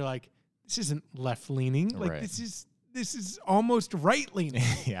watch and you're like, this isn't left-leaning. Like this is almost right-leaning.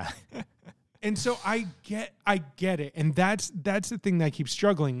 Yeah. And so I get it. And that's the thing that I keep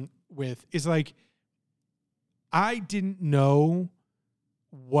struggling with, is like, I didn't know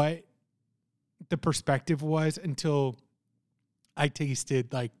what the perspective was until I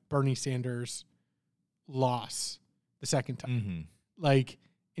tasted like Bernie Sanders' loss the second time. Like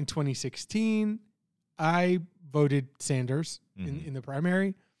in 2016, I voted Sanders in the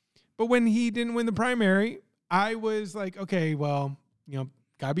primary. But when he didn't win the primary, I was like, okay, well,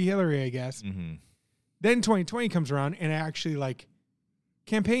 gotta be Hillary, I guess. Then 2020 comes around and I actually like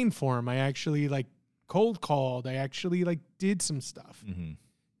campaigned for him. I actually like cold called. I actually like did some stuff.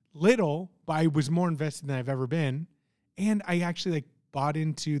 Little, but I was more invested than I've ever been. And I actually like bought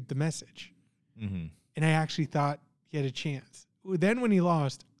into the message. And I actually thought he had a chance. Then when he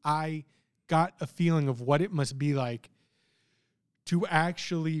lost, I got a feeling of what it must be like to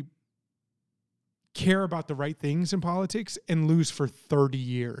actually care about the right things in politics and lose for 30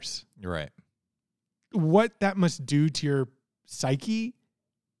 years. Right. What that must do to your psyche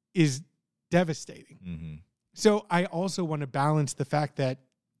is devastating. So I also want to balance the fact that,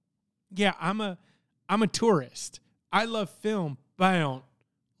 yeah, I'm a tourist. I love film, but I don't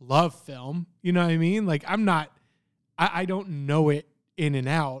love film. You know what I mean? Like I don't know it in and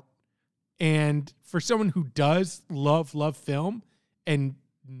out. And for someone who does love film and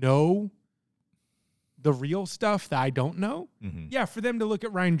know the real stuff that I don't know, yeah, for them to look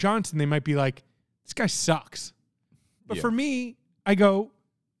at Ryan Johnson, they might be like, this guy sucks. But for me, I go,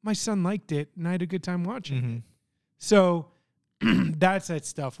 my son liked it and I had a good time watching it. Mm-hmm. So that's that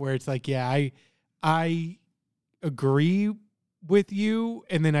stuff where it's like, yeah, I agree with you.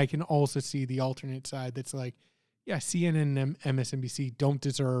 And then I can also see the alternate side that's like, yeah, CNN and MSNBC don't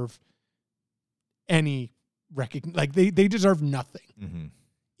deserve any recognition. Like they deserve nothing. Mm-hmm.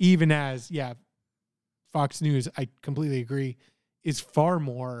 Even as, Fox News, I completely agree, is far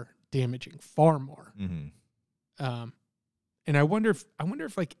more damaging, far more. Mm-hmm. And I wonder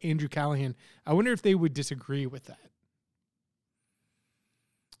if like Andrew Callahan, I wonder if they would disagree with that.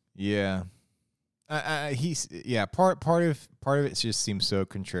 Yeah. Part of it just seems so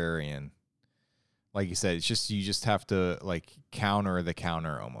contrarian. Like you said, it's just you just have to like counter the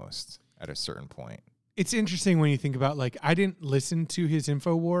counter almost at a certain point. It's interesting when you think about like I didn't listen to his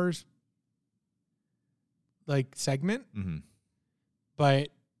InfoWars like segment, Mm-hmm. but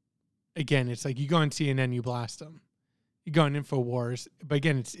again, it's like you go on CNN, you blast them. You go on InfoWars, but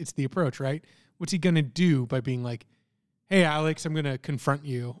again, it's the approach, right? What's he gonna do by being like, "Hey, Alex, I'm gonna confront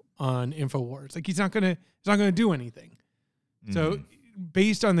you on InfoWars"? Like he's not gonna do anything. Mm-hmm. So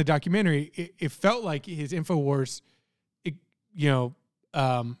based on the documentary, it felt like his InfoWars,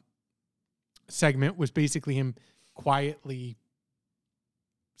 segment was basically him quietly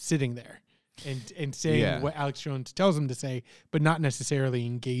sitting there and saying what Alex Jones tells him to say, but not necessarily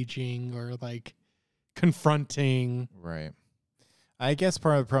engaging or like confronting. Right. I guess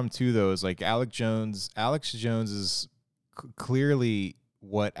part of the problem too, though, is like Alex Jones is clearly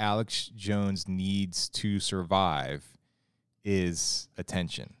what Alex Jones needs to survive is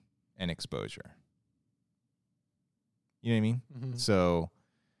attention and exposure. You know what I mean? Mm-hmm. So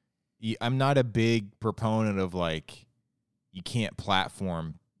I'm not a big proponent of like, you can't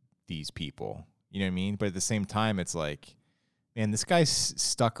platform these people. You know what I mean? But at the same time, it's like, man, this guy's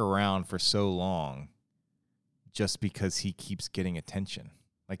stuck around for so long just because he keeps getting attention.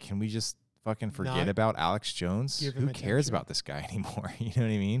 Like, can we just fucking forget about Alex Jones? Who cares about this guy anymore? You know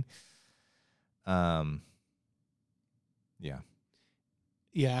what I mean? Yeah.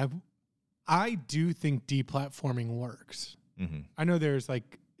 Yeah. I do think deplatforming works. Mm-hmm. I know there's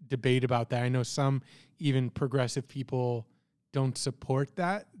like debate about that. I know some even progressive people don't support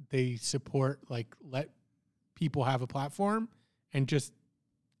that. They support like let people have a platform and just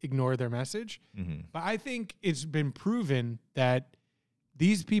ignore their message. Mm-hmm. But I think it's been proven that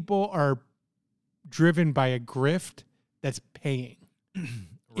these people are driven by a grift that's paying. Right.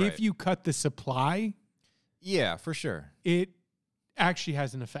 If you cut the supply, yeah, for sure, it actually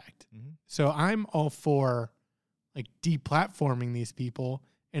has an effect. Mm-hmm. So I'm all for like deplatforming these people.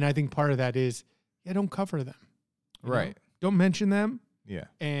 And I think part of that is, don't cover them. Right. know? Don't mention them. Yeah.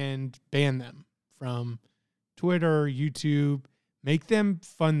 And ban them from Twitter, YouTube. Make them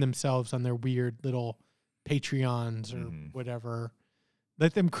fund themselves on their weird little Patreons or whatever.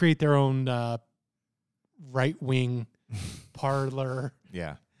 Let them create their own right-wing parlor.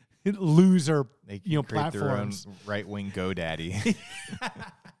 Yeah. Loser, they can create platforms. Their own right-wing GoDaddy.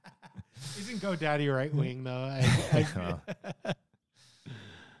 Isn't GoDaddy right-wing, though?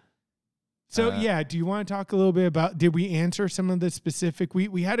 So, do you want to talk a little bit about, did we answer some of the specific,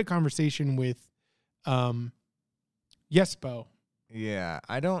 we had a conversation with Yespo. Yeah,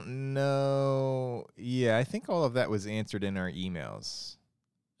 I don't know. Yeah, I think all of that was answered in our emails.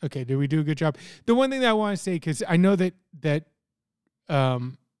 Okay, did we do a good job? The one thing that I want to say, because I know that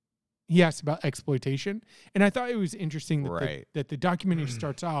he asked about exploitation, and I thought it was interesting that, that the documentary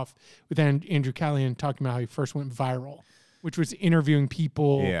starts off with Andrew Callahan talking about how he first went viral, which was interviewing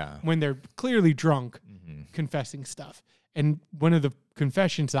people when they're clearly drunk, confessing stuff. And one of the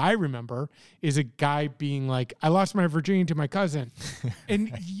confessions I remember is a guy being like, I lost my virginity to my cousin.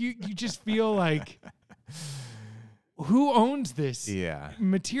 And you just feel like, who owns this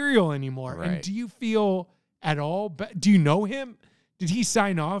material anymore? Right. And do you feel at all, do you know him? Did he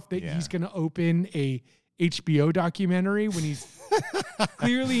sign off that he's going to open a HBO documentary when he's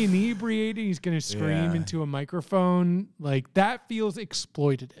clearly inebriated? He's going to scream into a microphone. Like, that feels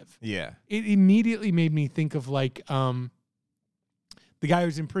exploitative. Yeah. It immediately made me think of like the guy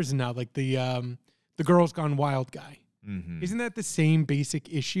who's in prison now, like the Girls Gone Wild guy. Mm-hmm. Isn't that the same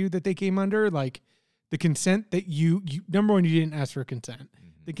basic issue that they came under? Like the consent that you number one, you didn't ask for consent.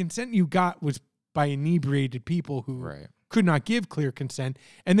 Mm-hmm. The consent you got was by inebriated people who could not give clear consent.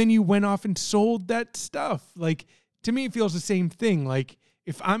 And then you went off and sold that stuff. Like, to me, it feels the same thing. Like,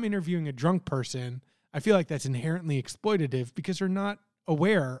 if I'm interviewing a drunk person, I feel like that's inherently exploitative because they're not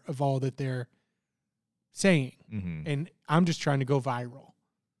aware of all that they're saying. Mm-hmm. And I'm just trying to go viral.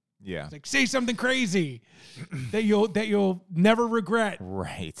 Yeah. It's like, say something crazy that you'll never regret.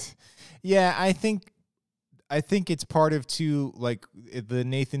 Right. Yeah, I think I think it's part of too, like the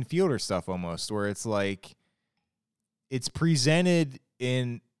Nathan Fielder stuff almost, where it's like it's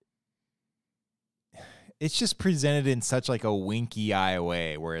just presented in such like a winky eye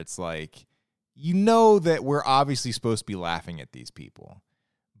way, where it's like, you know that we're obviously supposed to be laughing at these people,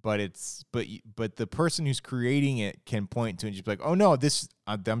 but the person who's creating it can point to it and just be like, oh no,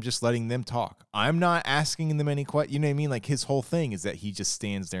 I'm just letting them talk. I'm not asking them any questions. You know what I mean? Like his whole thing is that he just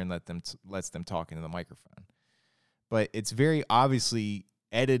stands there and lets them talk into the microphone. But it's very obviously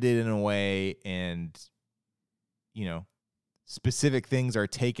edited in a way, and specific things are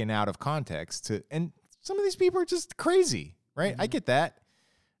taken out of context and some of these people are just crazy, right? I get that.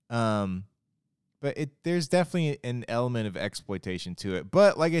 But there's definitely an element of exploitation to it.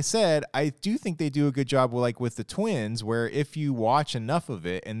 But like I said, I do think they do a good job with the twins, where if you watch enough of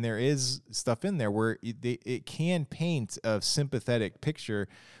it and there is stuff in there where it can paint a sympathetic picture,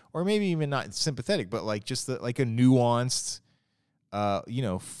 or maybe even not sympathetic, but like just like a nuanced,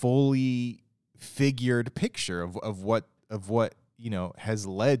 fully figured picture of what has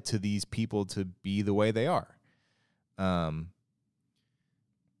led to these people to be the way they are.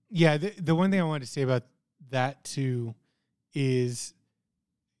 Yeah, the one thing I wanted to say about that too is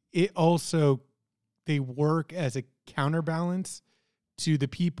it also, they work as a counterbalance to the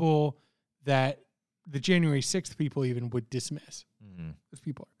people that the January 6th people even would dismiss. Mm-hmm. Those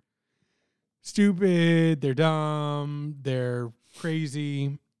people are stupid, they're dumb, they're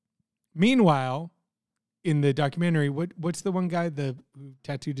crazy. Meanwhile, in the documentary, what's the one guy who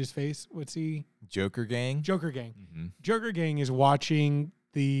tattooed his face? What's he? Joker Gang. Mm-hmm. Joker Gang is watching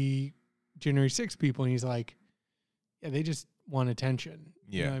the January 6th people, and he's like, yeah, they just want attention.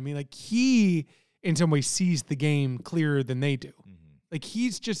 Yeah. You know what I mean? Like, he, in some way, sees the game clearer than they do. Mm-hmm. Like,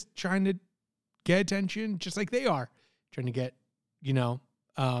 he's just trying to get attention, just like they are trying to get,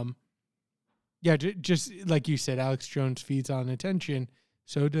 just like you said, Alex Jones feeds on attention.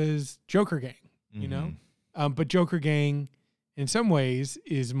 So does Joker Gang, mm-hmm. But Joker Gang, in some ways,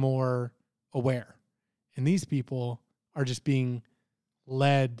 is more aware. And these people are just being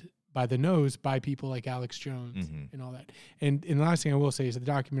led by the nose by people like Alex Jones, mm-hmm. and all that. And the last thing I will say is the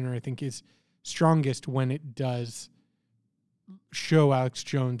documentary, I think, is strongest when it does show Alex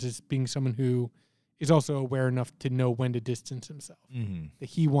Jones as being someone who is also aware enough to know when to distance himself. Mm-hmm. That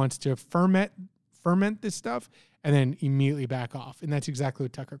he wants to ferment this stuff and then immediately back off. And that's exactly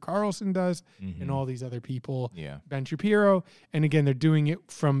what Tucker Carlson does, mm-hmm. and all these other people. Yeah. Ben Shapiro. And again, they're doing it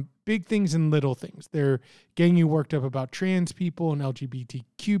from big things and little things. They're getting you worked up about trans people and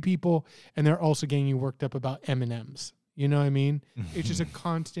LGBTQ people, and they're also getting you worked up about M&Ms. You know what I mean? It's just a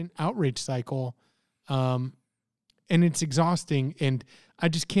constant outrage cycle. And it's exhausting. And I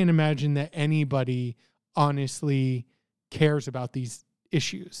just can't imagine that anybody honestly cares about these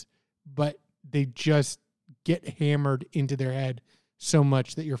issues. But they just get hammered into their head so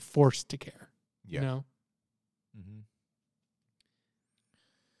much that you're forced to care. Yeah. Mm-hmm.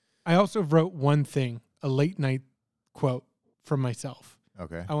 I also wrote one thing, a late night quote from myself.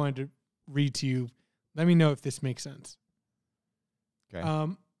 Okay. I wanted to read to you. Let me know if this makes sense. Okay.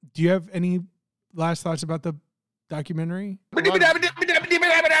 Do you have any last thoughts about the documentary? No.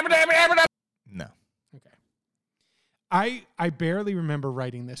 Okay. I barely remember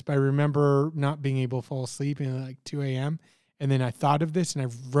writing this, but I remember not being able to fall asleep at like 2 a.m. And then I thought of this and I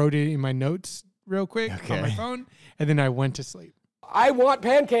wrote it in my notes real quick on my phone. And then I went to sleep. I want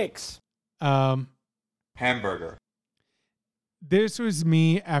pancakes. Hamburger. This was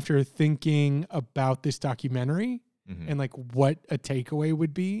me after thinking about this documentary, mm-hmm. and like what a takeaway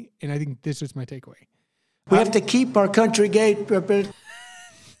would be. And I think this was my takeaway. We have to keep our country gate.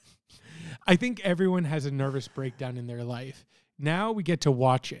 I think everyone has a nervous breakdown in their life. Now we get to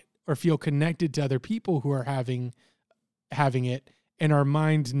watch it or feel connected to other people who are having it, and our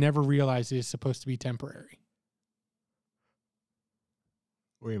minds never realize it is supposed to be temporary.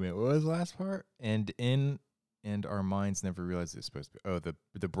 Wait a minute, what was the last part? And our minds never realize it's supposed to be. Oh,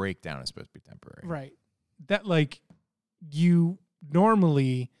 the breakdown is supposed to be temporary. Right. That like you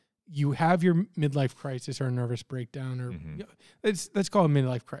normally you have your midlife crisis or a nervous breakdown, or mm-hmm. let's call it a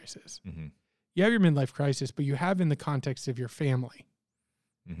midlife crisis. Mm-hmm. You have your midlife crisis, but you have in the context of your family.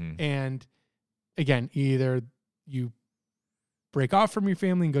 Mm-hmm. And again, either you break off from your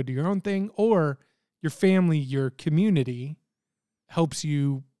family and go do your own thing, or your family, your community helps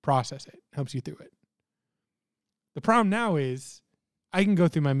you process it, helps you through it. The problem now is I can go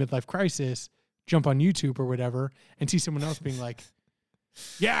through my midlife crisis, jump on YouTube or whatever, and see someone else being like,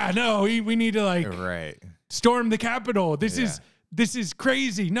 yeah, no, we need to like storm the Capitol. This is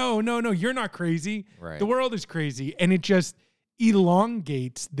crazy. No, you're not crazy. Right. The world is crazy. And it just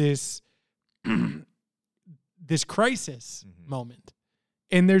elongates this this crisis moment.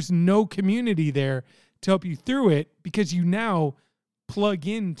 And there's no community there to help you through it because you now plug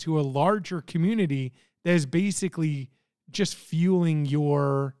into a larger community that is basically just fueling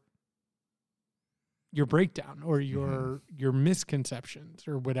your breakdown or your misconceptions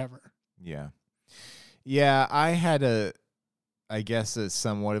or whatever. Yeah. Yeah, I had a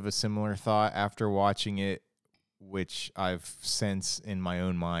somewhat of a similar thought after watching it, which I've since in my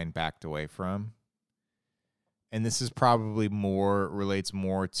own mind backed away from. And this is probably relates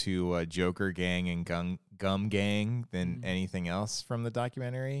more to Joker Gang and Gum Gang than anything else from the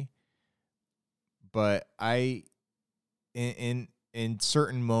documentary. But I, in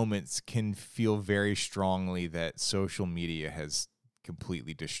certain moments, can feel very strongly that social media has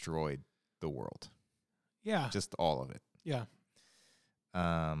completely destroyed the world. Yeah. Just all of it. Yeah.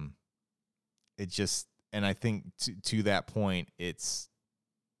 It just, and I think to that point, it's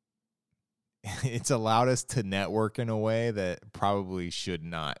allowed us to network in a way that probably should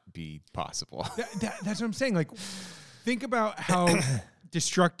not be possible. That's what I'm saying. Like, think about how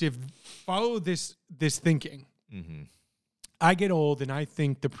destructive. Follow this thinking. Mm-hmm. I get old, and I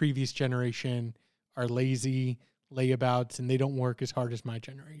think the previous generation are lazy layabouts, and they don't work as hard as my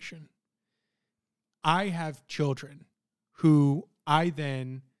generation. I have children who I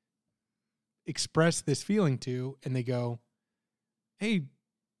then express this feeling to, and they go, "Hey,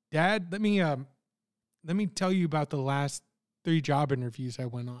 Dad, let me tell you about the last 3 job interviews I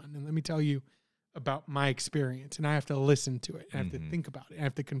went on, and let me tell you about my experience." And I have to listen to it. I have to think about it. I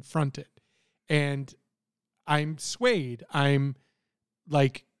have to confront it. And I'm swayed. I'm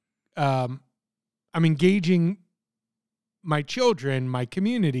like, I'm engaging my children, my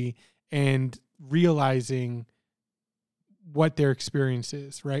community, and realizing what their experience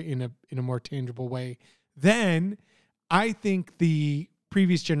is, right, in a more tangible way. Then I think the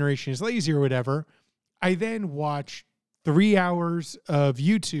previous generation is lazy or whatever. I then watch 3 hours of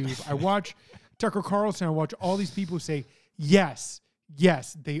YouTube. I watch Tucker Carlson. I watch all these people say, yes,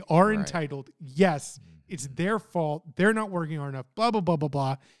 they are entitled. Yes, it's their fault. They're not working hard enough, blah, blah, blah, blah,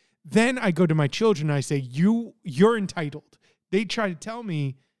 blah. Then I go to my children and I say, you're entitled. They try to tell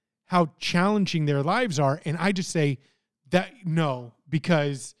me how challenging their lives are. And I just say that no,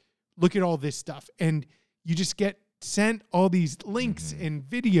 because look at all this stuff. And you just get sent all these links and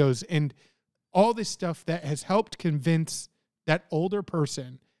videos and all this stuff that has helped convince that older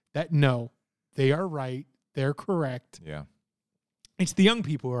person that no, they are right. They're correct. Yeah. It's the young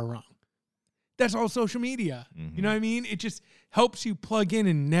people who are wrong. That's all social media. You know what I mean? It just helps you plug in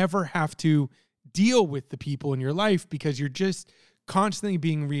and never have to deal with the people in your life because you're just constantly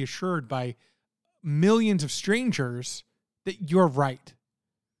being reassured by millions of strangers that you're right.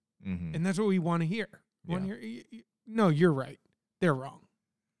 And that's what we want to hear. We want to hear, no, you're right. They're wrong.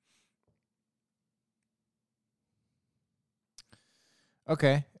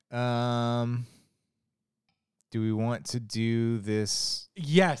 Okay. Do we want to do this?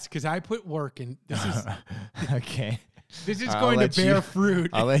 Yes, because I put work in. This is okay. This is going to bear fruit.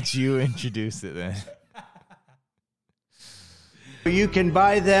 I'll let you introduce it then. You can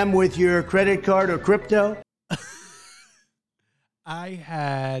buy them with your credit card or crypto. I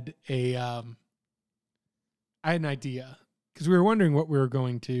had an idea because we were wondering what we were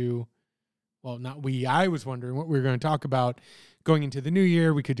going to. Well, not we. I was wondering what we were going to talk about going into the new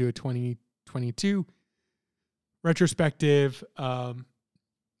year. We could do a 2022 retrospective.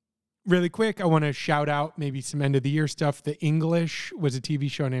 Really quick, I want to shout out maybe some end of the year stuff. The English was a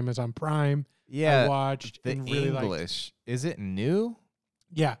TV show on Amazon Prime. Yeah, I watched The and really English. liked. Is it new?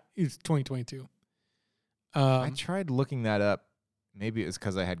 Yeah, it's 2022. I tried looking that up. Maybe it was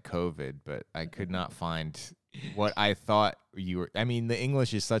because I had COVID, but I could not find what I thought you were. I mean, The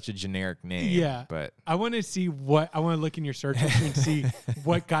English is such a generic name. Yeah, but I want to see what I want to look in your search history and see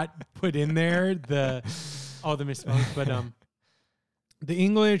what got put in there. All the misspellings, but The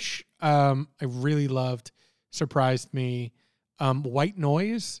English I really loved, surprised me. White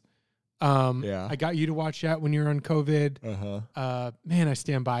Noise. Yeah. I got you to watch that when you were on COVID. Man, I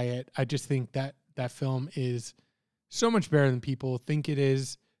stand by it. I just think that film is so much better than people think it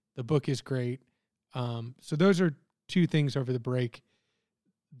is. The book is great. So those are 2 things over the break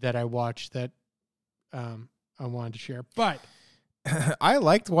that I watched that I wanted to share. But I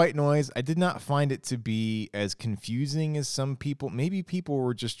liked White Noise. I did not find it to be as confusing as some people. Maybe people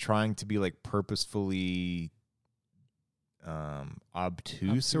were just trying to be like purposefully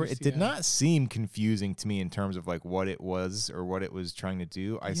obtuse, or it did not seem confusing to me in terms of like what it was or what it was trying to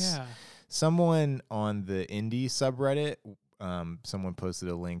do. Someone on the indie subreddit, someone posted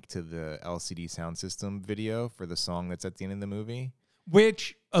a link to the LCD Sound System video for the song that's at the end of the movie,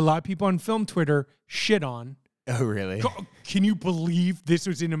 which a lot of people on film Twitter shit on Oh, really? Can you believe this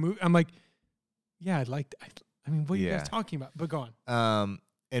was in a movie? I'm like, yeah, I mean, what are you Yeah. guys talking about? But go on.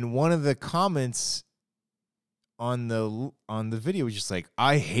 And one of the comments on the video was just like,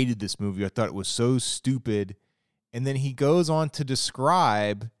 I hated this movie. I thought it was so stupid. And then he goes on to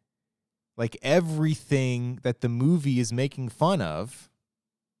describe like everything that the movie is making fun of,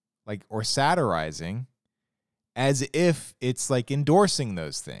 like, or satirizing, as if it's like endorsing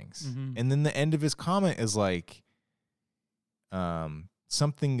those things. Mhm. And then the end of his comment is like,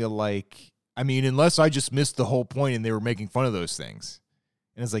 something like, I mean, unless I just missed the whole point and they were making fun of those things.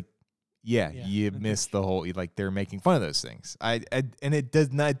 And it's like, yeah, Yeah, you I think- missed the whole, like, they're making fun of those things. And it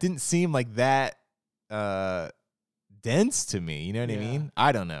didn't seem like that, dense to me. You know what I Yeah. mean?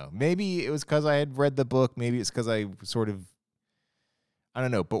 I don't know. Maybe it was because I had read the book. Maybe it's because I sort of, I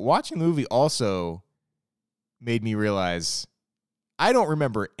don't know. But watching the movie also made me realize I don't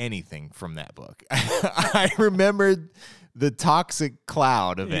remember anything from that book. I remembered the toxic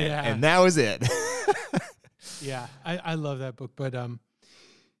cloud of it, Yeah. and that was it. Yeah, I love that book, but I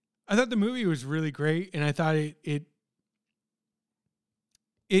thought the movie was really great, and I thought it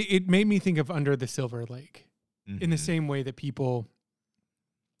made me think of Under the Silver Lake in the Mhm. same way that people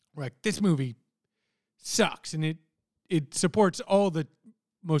were like, this movie sucks, and it supports all the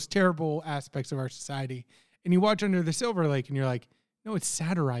most terrible aspects of our society. And you watch Under the Silver Lake, and you're like, no, it's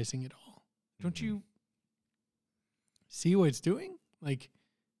satirizing it all. Don't Mhm. you see what it's doing? Like,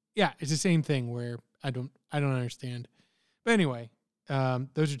 yeah, it's the same thing where I don't understand. But anyway,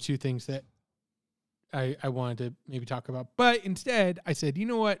 those are two things that I wanted to maybe talk about. But instead, I said, you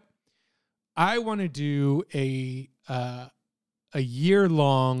know what? I want to do a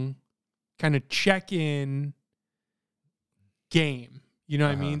year-long kind of check-in game. You know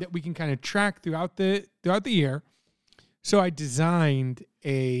what I mean? That we can kind of track throughout the year. So I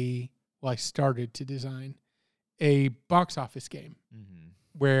started to design a box office game Mhm.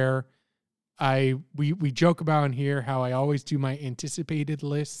 where we joke about in here how I always do my anticipated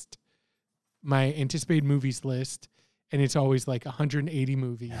movies list, and it's always like 180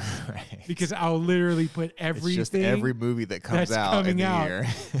 movies Right. because I'll literally put everything. It's just every movie that comes that's out in coming the out. year.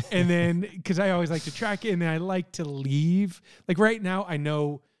 And then because I always like to track it, and then I like to leave. Like right now, I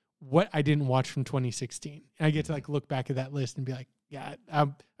know what I didn't watch from 2016, and I get to like look back at that list and be like, yeah, I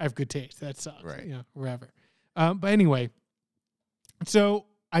have good taste. That sucks, Right. You know, wherever. But anyway, so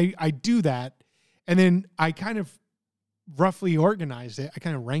I do that, and then I kind of roughly organize it. I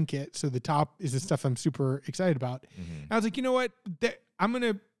kind of rank it. So the top is the stuff I'm super excited about. Mhm. I was like, you know what? I'm going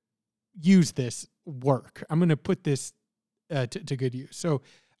to use this work. I'm going to put this to good use. So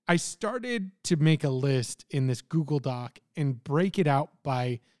I started to make a list in this Google Doc and break it out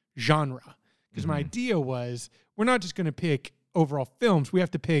by genre. Because my Mhm. idea was we're not just going to pick overall films. We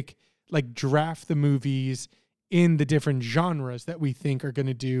have to pick, like, draft the movies in the different genres that we think are going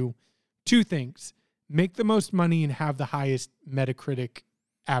to do two things: make the most money and have the highest Metacritic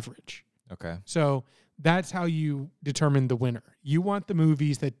average. Okay. So that's how you determine the winner. You want the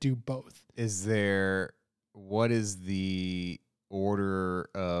movies that do both. What is the order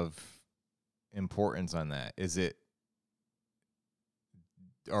of importance on that?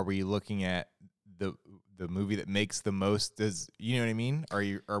 Are we looking at the movie that makes the most? You know what I mean?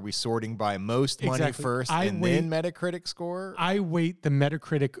 Are we sorting by most money Exactly. first then Metacritic score? I weight the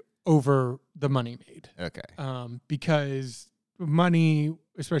Metacritic over the money made. Okay. Because money,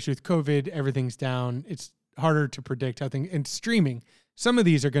 especially with COVID, everything's down. It's harder to predict how things, and streaming. Some of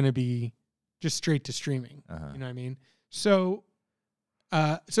these are going to be just straight to streaming. Uh-huh. You know what I mean? So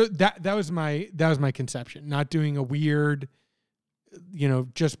that was my conception. Not doing a weird,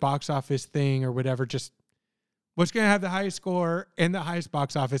 just box office thing or whatever. Just what's going to have the highest score and the highest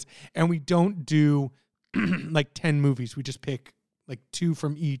box office. And we don't do like 10 movies. We just pick like 2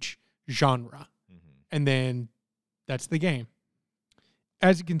 from each genre. Mhm. And then that's the game.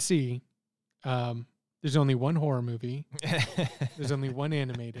 As you can see, there's only one horror movie. There's only one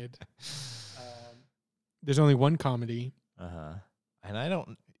animated. There's only one comedy. Uh-huh.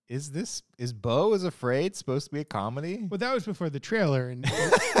 And is Beau is Afraid supposed to be a comedy? Well, that was before the trailer, and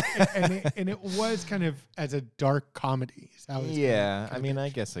it was kind of as a dark comedy. Is how it's Yeah, kind I of mean, pitched. I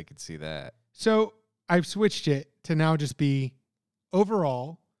guess I could see that. So I've switched it to now just be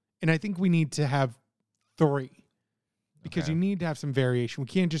overall, and I think we need to have 3 because Okay. you need to have some variation. We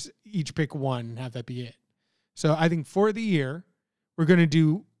can't just each pick one and have that be it. So I think for the year, we're going to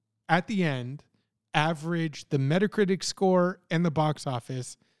do at the end average the Metacritic score and the box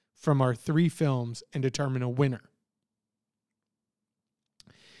office from our 3 films and determine a winner.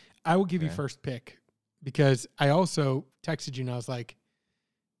 I will give you Okay. first pick because I also texted you and I was like,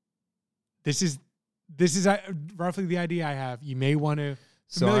 this is this is roughly the idea I have. You may want to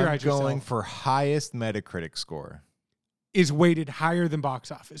So I'm familiarize going yourself. for highest Metacritic score. Is weighted higher than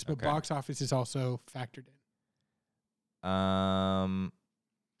box office, but Okay. box office is also factored in.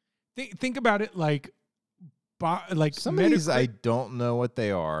 Think about it like Some of these I Metacritic- don't know what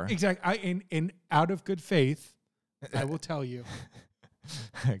they are. exactly. And out of good faith, I will tell you.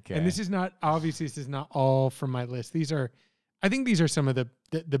 Okay. And this is not obviously this is not all from my list. I think these are some of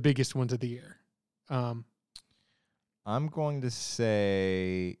the biggest ones of the year. I'm going to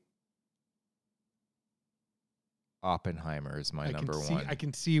say Oppenheimer is my number one. I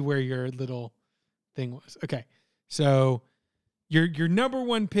can see where your little thing was. Okay, so your number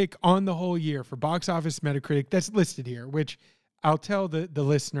one pick on the whole year for box office Metacritic that's listed here. Which I'll tell the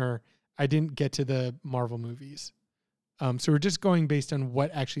listener I didn't get to the Marvel movies. So we're just going based on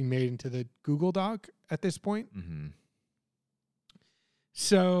what actually made into the Google Doc at this point. Mm-hmm.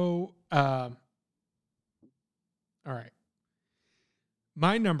 So, all right.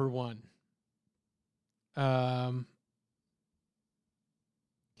 My number one. Can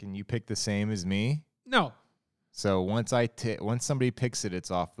you pick the same as me? No, So once once somebody picks it,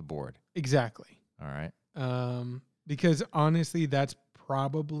 it's off the board. exactly. All right. Because honestly, that's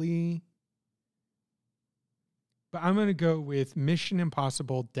probably. But I'm going to go with Mission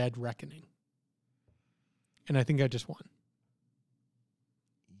Impossible: Dead Reckoning, and I think I just won.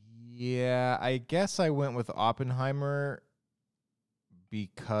 Yeah, I guess I went with Oppenheimer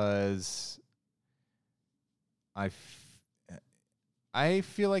because I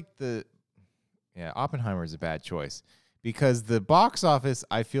feel like Oppenheimer is a bad choice because the box office,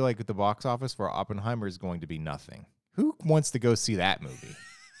 I feel like the box office for Oppenheimer is going to be nothing. Who wants to go see that movie?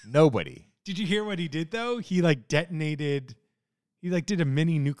 Nobody. Did you hear what he did though? He detonated. He did a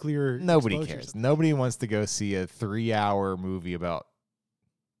mini nuclear. Nobody explosion or cares. something. Nobody wants to go see a 3-hour movie about.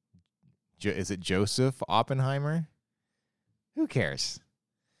 Is it Joseph Oppenheimer? Who cares?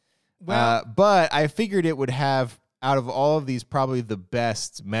 Well, But I figured it would have, out of all of these, probably the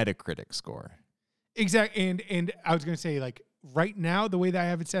best Metacritic score. exactly. And I was going to say, right now, the way that I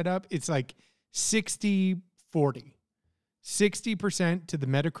have it set up, it's 60-40. 60% to the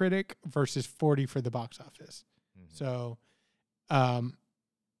Metacritic versus 40 for the box office. Mm-hmm. So,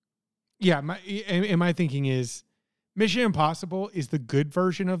 my thinking is Mission Impossible is the good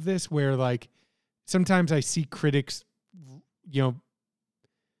version of this, where sometimes I see critics, I'm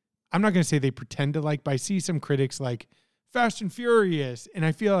not going to say they pretend to but I see some critics like Fast and Furious, and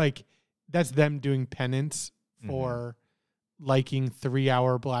I feel like that's them doing penance for liking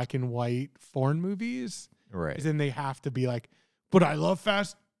 3-hour black and white foreign movies. Right. Because then they have to be like, but I love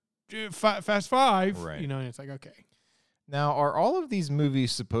Fast Five. Right. And it's like, okay. Now, are all of these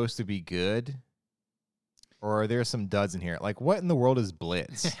movies supposed to be good? Or are there some duds in here? What in the world is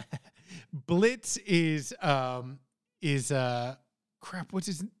Blitz? Blitz is crap, what's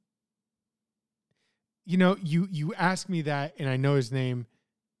his you asked me that and I know his name.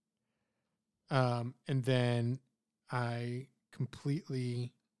 And then I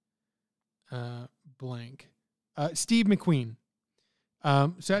completely blank. Steve McQueen.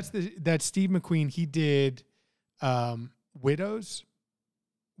 So that's Steve McQueen. He did Widows,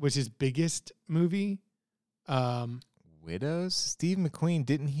 was his biggest movie. Widows? Steve McQueen,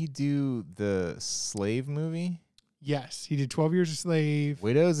 didn't he do the Slave movie? Yes, he did 12 Years a Slave.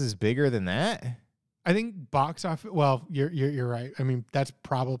 Widows is bigger than that? I think box office. Well, you're right. I mean, that's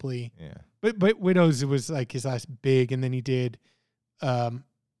probably. Yeah. But Widows was his last big, and then he did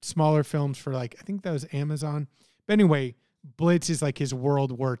smaller films for I think that was Amazon. But anyway, Blitz is his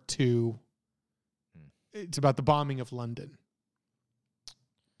World War II. It's about the bombing of London.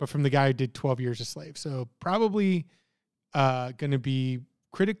 But from the guy who did 12 Years a Slave. So probably going to be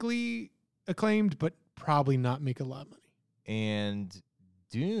critically acclaimed, but probably not make a lot of money. And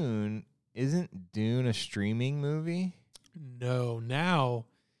Dune, isn't Dune a streaming movie? No, now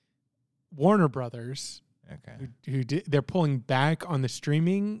Warner Brothers, Okay. who did, they're pulling back on the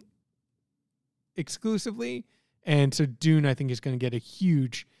streaming exclusively. And so Dune, I think, is going to get a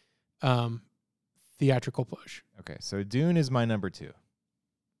huge theatrical push. Okay, so Dune is my number 2.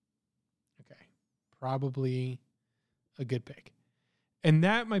 Okay. Probably a good pick. And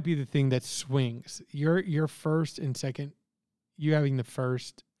that might be the thing that swings. Your first and second, you having the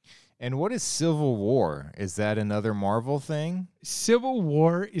first. And what is Civil War? Is that another Marvel thing? Civil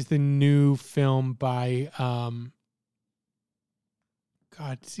War is the new film by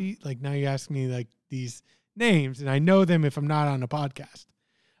God, see, now you ask me these names, and I know them if I'm not on a podcast.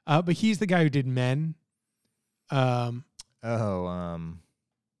 But he's the guy who did Men. The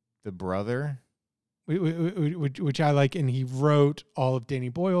brother? which I like, and he wrote all of Danny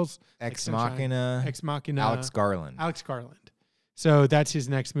Boyle's Ex Sunshine, Machina, Ex Machina, Alex Garland. Alex Garland. So that's his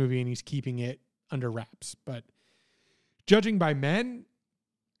next movie, and he's keeping it under wraps. But judging by Men,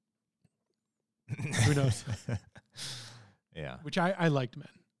 who knows? Yeah. Which I liked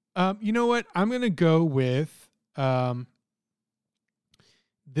Men. You know what? I'm gonna go with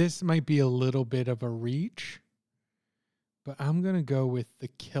this might be a little bit of a reach, but I'm gonna go with The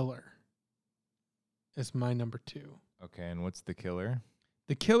Killer as my number 2. Okay, and what's The Killer?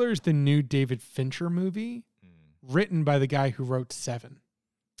 The Killer is the new David Fincher movie written by the guy who wrote Seven.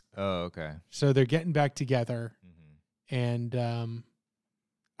 Oh, okay. So they're getting back together. And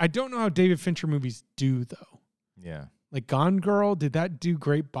I don't know how David Fincher movies do, though. Yeah. Like Gone Girl, did that do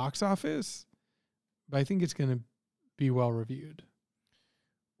great box office? But I think it's going to be well reviewed.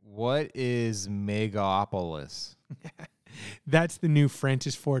 What is Megapolis? That's the new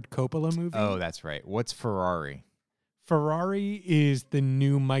Francis Ford Coppola movie. Oh, that's right. What's Ferrari? Ferrari is the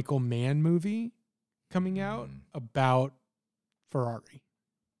new Michael Mann movie coming out about Ferrari.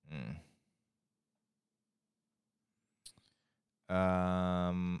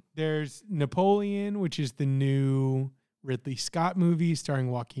 There's Napoleon, which is the new Ridley Scott movie starring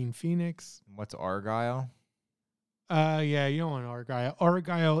Joaquin Phoenix. What's Argyle? Yeah, you don't want Argyle.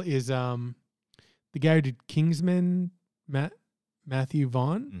 Argyle is the guy who did Kingsman, Matthew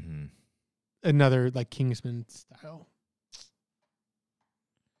Vaughn. Another like Kingsman style.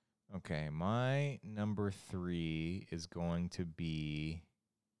 Okay, my number 3 is going to be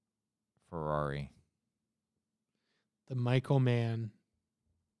Ferrari. The Michael Mann.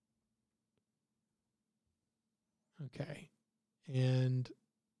 Okay. And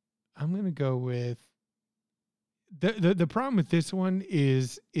I'm going to go with the problem with this one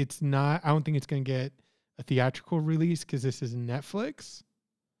is it's not, I don't think it's going to get a theatrical release because this is Netflix.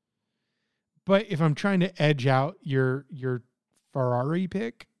 But if I'm trying to edge out your Ferrari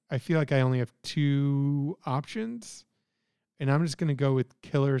pick, I feel like I only have 2 options. And I'm just going to go with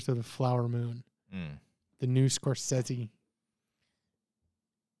Killers of the Flower Moon. The new Scorsese.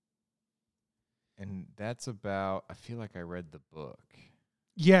 And that's about, I feel like I read the book.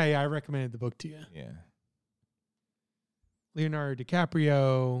 Yeah, I recommended the book to you. Yeah. Leonardo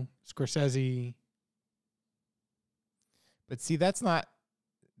DiCaprio, Scorsese. But see, that's not,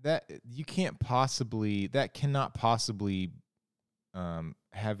 that you can't possibly, that cannot possibly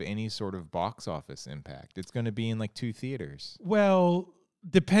have any sort of box office impact. It's going to be in like 2 theaters. Well,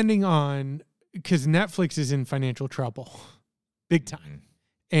 depending on, because Netflix is in financial trouble, big time.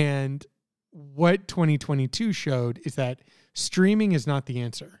 And what 2022 showed is that streaming is not the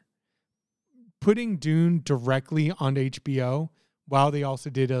answer. Putting Dune directly onto HBO while they also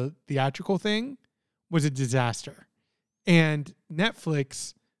did a theatrical thing was a disaster. And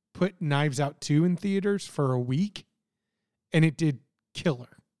Netflix put Knives Out 2 in theaters for a week, and it did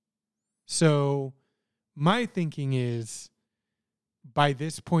killer. So my thinking is, by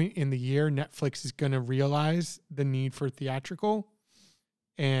this point in the year, Netflix is going to realize the need for theatrical,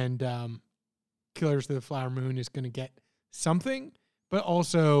 and Killers of the Flower Moon is going to get something, but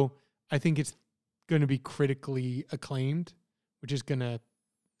also I think it's going to be critically acclaimed, which is going to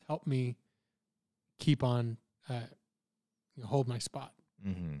help me keep on hold my spot.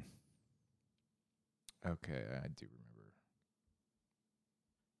 Okay, I do remember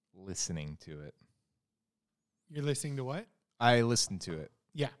listening to it. You're listening to what? I listened to it.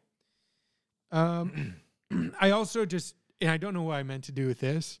 Yeah. I also just, and I don't know what I meant to do with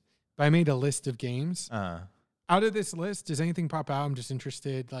this, but I made a list of games. Out of this list, does anything pop out? I'm just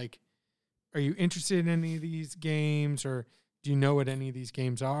interested. Like, are you interested in any of these games, or do you know what any of these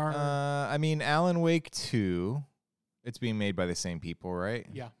games are? I mean, Alan Wake 2, it's being made by the same people, right?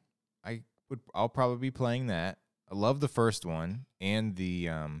 Yeah. I'll probably be playing that. I love the first one and the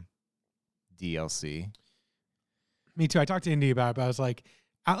DLC. Me too. I talked to Indy about it, but I was like,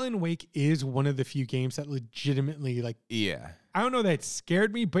 Alan Wake is one of the few games that legitimately, like, Yeah. I don't know that it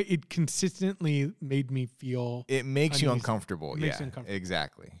scared me, but it consistently made me feel It makes you uneasy. uncomfortable. It makes Yeah, you uncomfortable.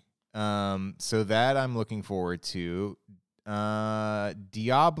 exactly. So that I'm looking forward to.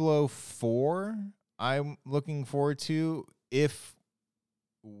 Diablo 4, I'm looking forward to if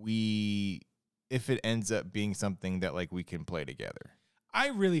it ends up being something that like we can play together. I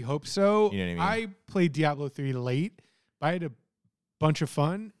really hope so. You know what I mean? I played Diablo 3 late, but I had a bunch of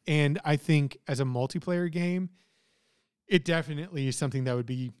fun. And I think as a multiplayer game, it definitely is something that would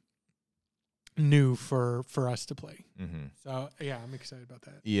be new for us to play. So, yeah, I'm excited about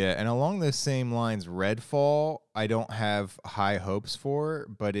that. Yeah, and along those same lines, Redfall, I don't have high hopes for,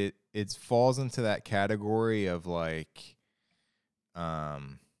 but it falls into that category of like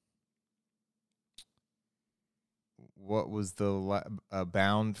what was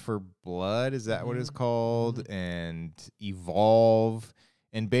Bound for Blood? Is that what it's called? And Evolve,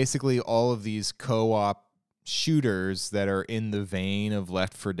 and basically all of these co-op shooters that are in the vein of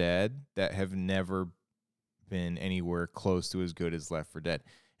Left 4 Dead that have never been anywhere close to as good as Left 4 Dead.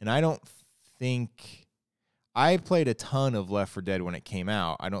 And I don't think I played a ton of Left 4 Dead when it came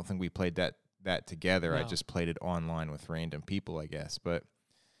out. I don't think we played that together. No. I just played it online with random people, I guess. But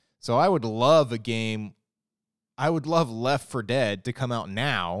so I would love a game. I would love Left 4 Dead to come out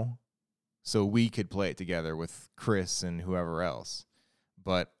now so we could play it together with Chris and whoever else.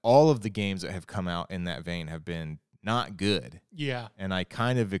 But all of the games that have come out in that vein have been not good. Yeah. And I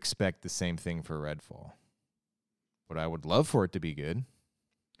kind of expect the same thing for Redfall. But I would love for it to be good.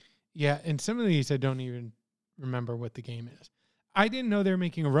 Yeah, and some of these I don't even remember what the game is. I didn't know they were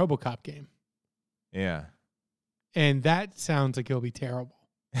making a RoboCop game. Yeah. And that sounds like it'll be terrible.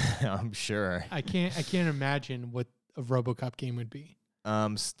 I'm sure. I can't imagine what a RoboCop game would be.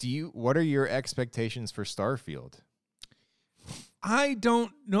 Steve, what are your expectations for Starfield? I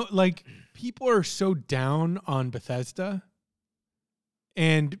don't know. Like, people are so down on Bethesda.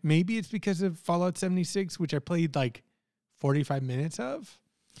 And maybe it's because of Fallout 76, which I played like 45 minutes of.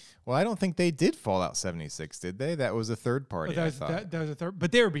 Well, I don't think they did Fallout 76, did they? That was a third party. That was a third.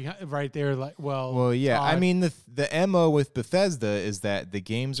 But they were behind, right there. Like, well, yeah. I mean, the MO with Bethesda is that the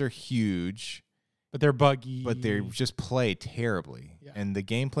games are huge, but they're buggy. but they just play terribly. Yeah. And the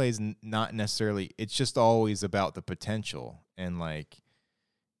gameplay is not necessarily, it's just always about the potential. And like,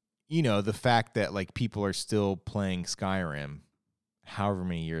 you know, the fact that like people are still playing Skyrim however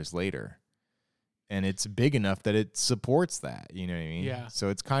many years later. And it's big enough that it supports that, you know what I mean? Yeah. So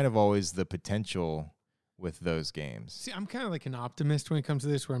it's kind of always the potential with those games. See, I'm kind of like an optimist when it comes to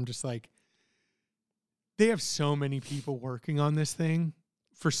this, where I'm just like, they have so many people working on this thing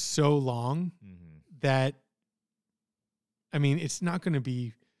for so long that, I mean, it's not going to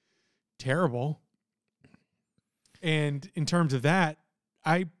be terrible. And in terms of that,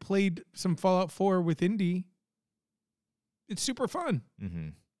 I played some Fallout 4 with Indy. It's super fun. Mm-hmm.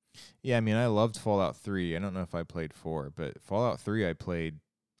 Yeah, I mean, I loved Fallout 3. I don't know if I played 4, but Fallout 3 I played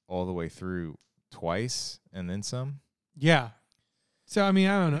all the way through twice and then some. Yeah. So, I mean,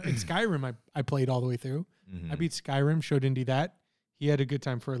 I don't know. In Skyrim, I played all the way through. Mm-hmm. I beat Skyrim, showed Indy that. He had a good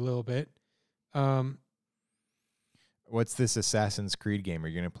time for a little bit. What's this Assassin's Creed game? Are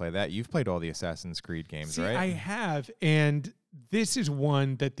you going to play that? You've played all the Assassin's Creed games, See, right? I have, and this is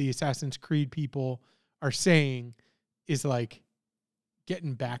one that the Assassin's Creed people are saying is like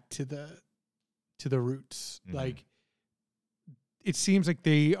getting back to the roots. Mhm. Like, it seems like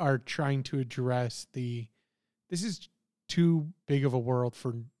they are trying to address this is too big of a world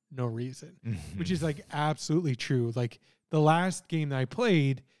for no reason, which is like absolutely true. Like, the last game that I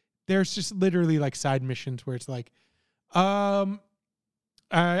played, there's just literally like side missions where it's like, I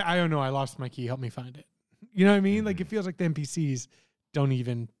don't know, I lost my key, help me find it. You know what I mean? Like, it feels like the NPCs don't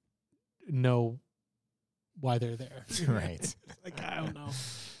even know why they're there. Right. Like, I don't know.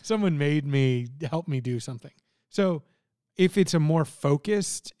 Someone made me help me do something. So if it's a more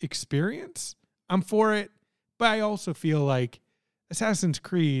focused experience, I'm for it. But I also feel like Assassin's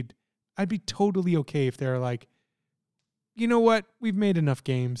Creed, I'd be totally okay if they're like, you know what? We've made enough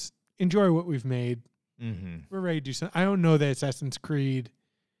games. Enjoy what we've made. Mm-hmm. We're ready to do something. I don't know that Assassin's Creed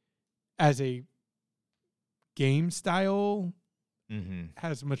as a game style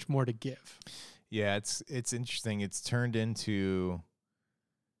has much more to give. Yeah, it's interesting. It's turned into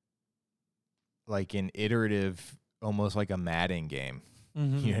like an iterative, almost like a Madden game.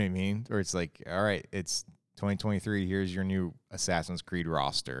 Mm-hmm. You know what I mean? Or it's like, all right, it's 2023. Here's your new Assassin's Creed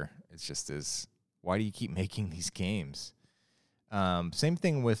roster. It's just why do you keep making these games? Same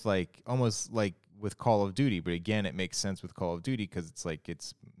thing with like almost like with Call of Duty, but again, it makes sense with Call of Duty because it's like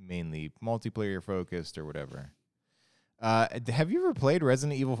it's mainly multiplayer focused or whatever. Have you ever played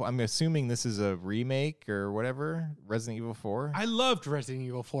Resident Evil? I'm assuming this is a remake or whatever. Resident Evil 4. I loved Resident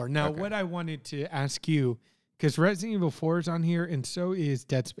Evil 4. Now, Okay. what I wanted to ask you, because Resident Evil 4 is on here, and so is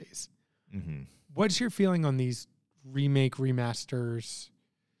Dead Space. Mm-hmm. What's your feeling on these remasters?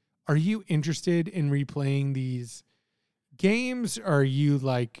 Are you interested in replaying these games? Or are you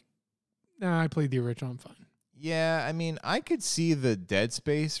like, nah, I played the original, I'm fine? Yeah, I mean, I could see the Dead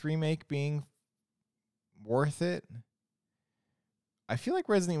Space remake being worth it. I feel like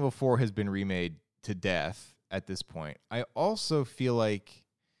Resident Evil 4 has been remade to death at this point. I also feel like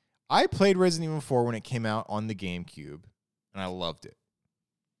I played Resident Evil 4 when it came out on the GameCube, and I loved it.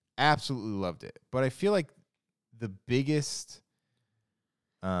 Absolutely loved it. But I feel like the biggest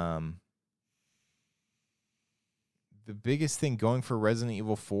thing going for Resident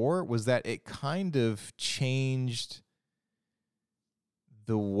Evil 4 was that it kind of changed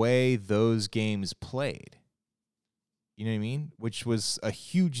the way those games played. You know what I mean? Which was a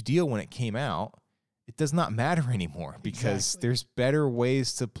huge deal when it came out. It does not matter anymore because there's better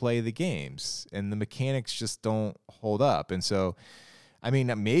ways to play the games and the mechanics just don't hold up. And so, I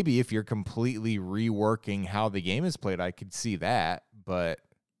mean, maybe if you're completely reworking how the game is played, I could see that, but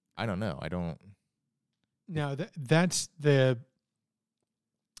I don't know. I don't. No, that's the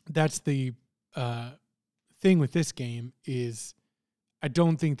thing with this game is I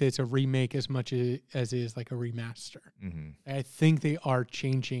don't think that it's a remake as much as is like a remaster. Mm-hmm. I think they are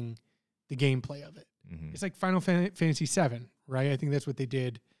changing the gameplay of it. Mm-hmm. It's like Final Fantasy VII, right? I think that's what they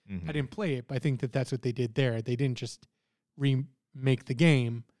did. Mm-hmm. I didn't play it, but I think that that's what they did there. They didn't just remake the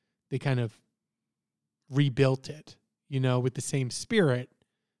game. They kind of rebuilt it, with the same spirit,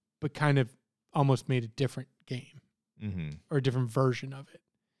 but kind of almost made a different game Mm-hmm. or a different version of it.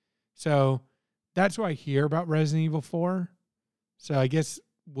 So that's why I hear about Resident Evil 4. So I guess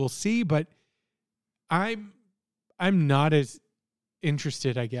we'll see, but I'm not as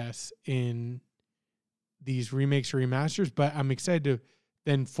interested, I guess, in these remakes or remasters, but I'm excited to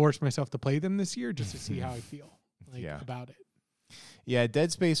then force myself to play them this year just to see how I feel about it. Yeah,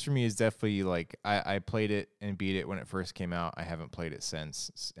 Dead Space for me is definitely like I played it and beat it when it first came out. I haven't played it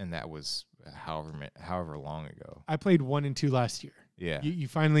since, and that was however long ago. I played 1 and 2 last year. Yeah, You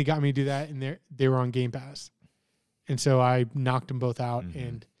finally got me to do that, and they were on Game Pass. And so I knocked them both out,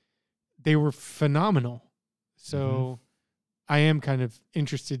 and they were phenomenal. So I am kind of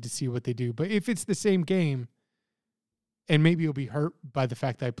interested to see what they do. But if it's the same game, and maybe you'll be hurt by the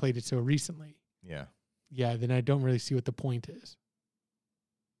fact that I played it so recently, then I don't really see what the point is.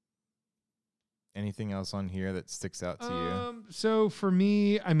 Anything else on here that sticks out to you? So for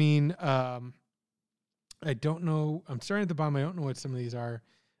me, I mean, I don't know. I'm starting at the bottom. I don't know what some of these are.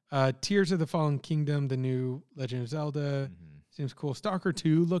 Tears of the Fallen Kingdom, the new Legend of Zelda, seems cool. Stalker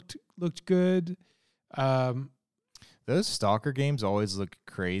 2 looked good. Those Stalker games always look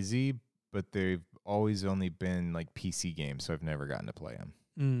crazy, but they've always only been like PC games, so I've never gotten to play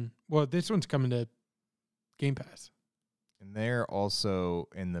them. Well, this one's coming to Game Pass. And they're also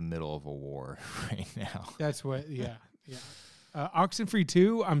in the middle of a war right now. That's what, yeah. Oxenfree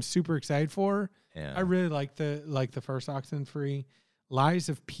 2, I'm super excited for. Yeah. I really like the first Oxenfree. Lies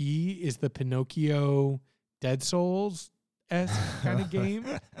of P is the Pinocchio Dead Souls-esque kind of game.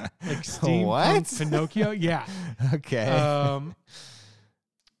 Like steampunk Pinocchio. Yeah. Okay.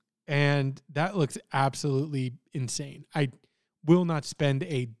 And that looks absolutely insane. I will not spend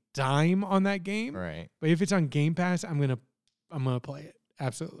a dime on that game. Right. But if it's on Game Pass, I'm gonna play it.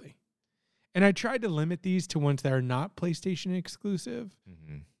 Absolutely. And I tried to limit these to ones that are not PlayStation exclusive.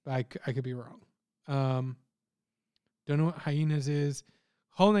 But I could be wrong. Don't know what Hyenas is.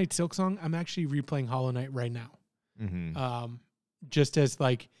 Hollow Knight Silksong. I'm actually replaying Hollow Knight right now. Just as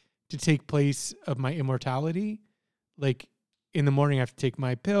like to take place of my immortality. Like in the morning I have to take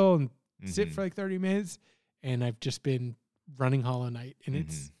my pill and sit for like 30 minutes. And I've just been running Hollow Knight. And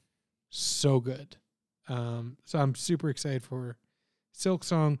it's so good. So I'm super excited for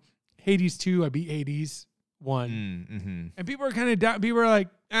Silksong. Hades 2. I beat Hades 1. And people are kind of down. People are like,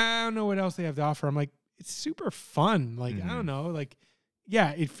 I don't know what else they have to offer. I'm like, it's super fun. Like, I don't know. Like, yeah,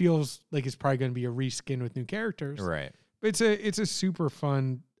 it feels like it's probably going to be a reskin with new characters. Right. But it's a super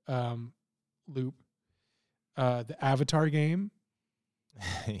fun loop. The Avatar game.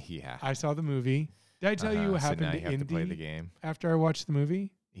 Yeah. I saw the movie. Did I tell you what happened so now you have to to play the Indy game after I watched the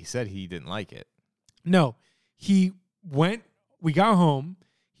movie? He said he didn't like it. No. We got home.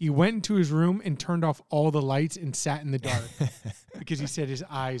 He went into his room and turned off all the lights and sat in the dark because he said his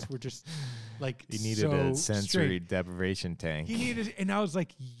eyes were just like He needed so a sensory straight. deprivation tank. He needed, and I was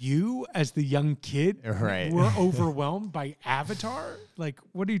like, you as the young kid Right. were overwhelmed by Avatar? Like,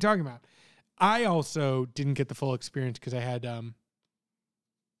 what are you talking about? I also didn't get the full experience because I had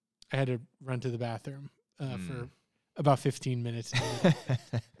to run to the bathroom for about 15 minutes.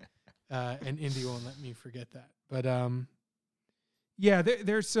 And Indy won't let me forget that. But yeah,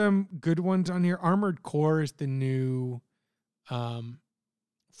 there's some good ones on here. Armored Core is the new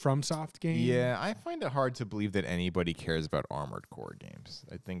FromSoft game. Yeah, I find it hard to believe that anybody cares about Armored Core games.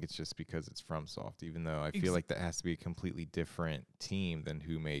 I think it's just because it's FromSoft, even though I feel like that has to be a completely different team than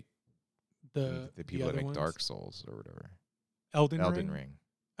who make the people that make ones? Dark Souls or whatever. Elden Ring.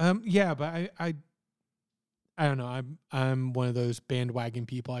 Yeah, but I don't know. I'm one of those bandwagon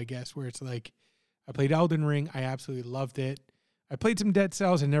people, I guess, where it's like I played Elden Ring. I absolutely loved it. I played some Dead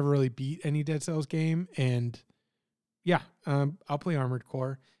Cells. I never really beat any Dead Cells game. And yeah, I'll play Armored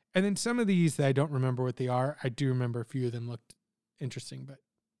Core. And then some of these that I don't remember what they are, I do remember a few of them looked interesting, but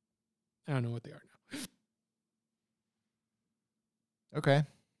I don't know what they are Okay.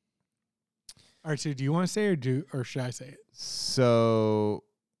 All right, so do you want to say it or should I say it? So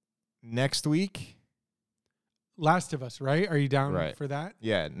next week, Last of Us, right? Are you down Right. for that?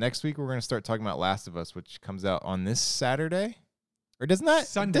 yeah, next week we're going to start talking about Last of Us, which comes out on this Saturday. Or doesn't that?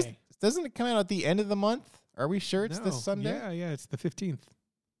 Sunday. Doesn't it come out at the end of the month? Are we sure it's No. this Sunday? Yeah, it's the 15th.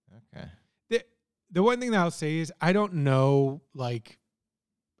 Okay. The one thing that I'll say is I don't know, like,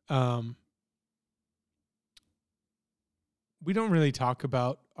 we don't really talk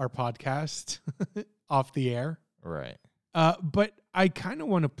about our podcast off the air. Right. But I kind of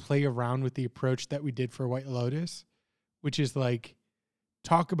want to play around with the approach that we did for White Lotus, which is like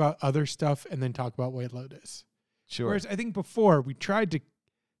talk about other stuff and then talk about White Lotus. Sure. Whereas I think before we tried to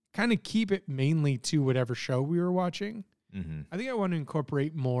kind of keep it mainly to whatever show we were watching. Mm-hmm. I think I want to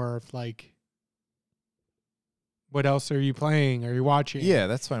incorporate more of like, what else are you playing? Are you watching? Yeah,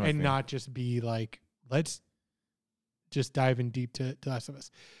 that's fine with And me. not just be like, let's just dive in deep to Last of Us.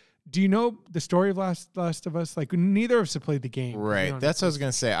 Do you know the story of Last of Us? Like, neither of us have played the game. We Right. don't That's what I was know.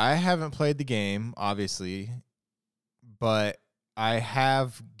 going to say. I haven't played the game, obviously, but I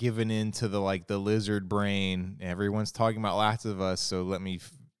have given into the lizard brain. Everyone's talking about Last of Us, so let me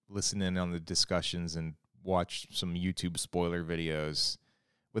listen in on the discussions and watch some YouTube spoiler videos.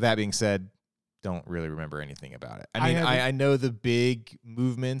 With that being said, don't really remember anything about it. I mean, I know the big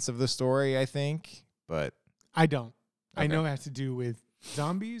movements of the story, I think, but I don't. I Okay. know it has to do with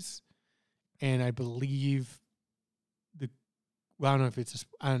zombies, and I believe I don't know if it's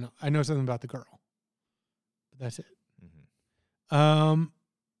I don't know. I know something about the girl, but that's it. mhm.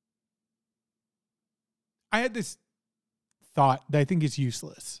 I had this thought that I think is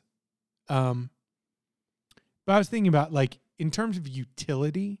useless. But I was thinking about, like, in terms of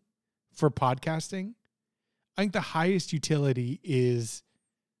utility for podcasting, I think the highest utility is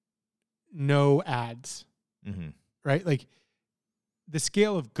no ads, Mhm. right? Like, the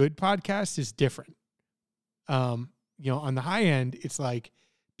scale of good podcasts is different. On the high end, it's like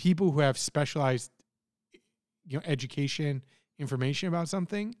people who have specialized, education, information about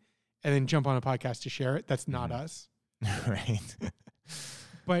something, and then jump on a podcast to share it. That's not us. Right.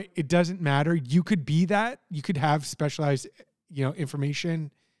 But it doesn't matter. You could be that. You could have specialized,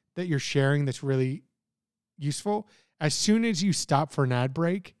 information that you're sharing that's really useful. As soon as you stop for an ad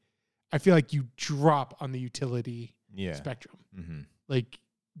break, I feel like you drop on the utility Yeah. spectrum. Mm-hmm. Like,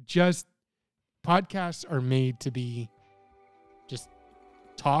 just podcasts are made to be just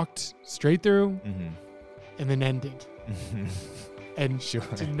talked straight through Mm-hmm. and then ended, and Sure.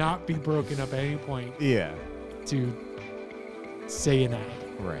 to not be broken up at any point Yeah. to say an ad.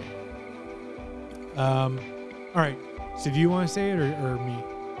 Right. All right. So do you want to say it or me?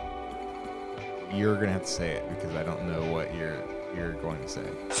 You're gonna have to say it because I don't know what you're going to say.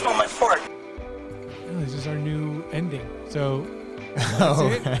 Smell my fart. No, this is our new ending. So Oh,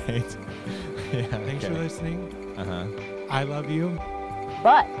 it. right. Yeah. thanks for listening. Uh I love you.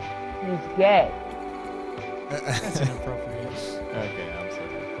 But he's gay. That's huh. inappropriate. Okay, I'm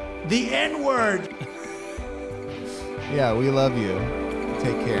sorry. The N-word. Yeah, we love you.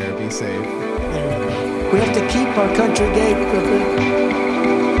 Take care. Be safe. There we go. We have to keep our country gay,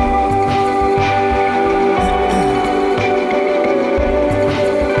 Pippin.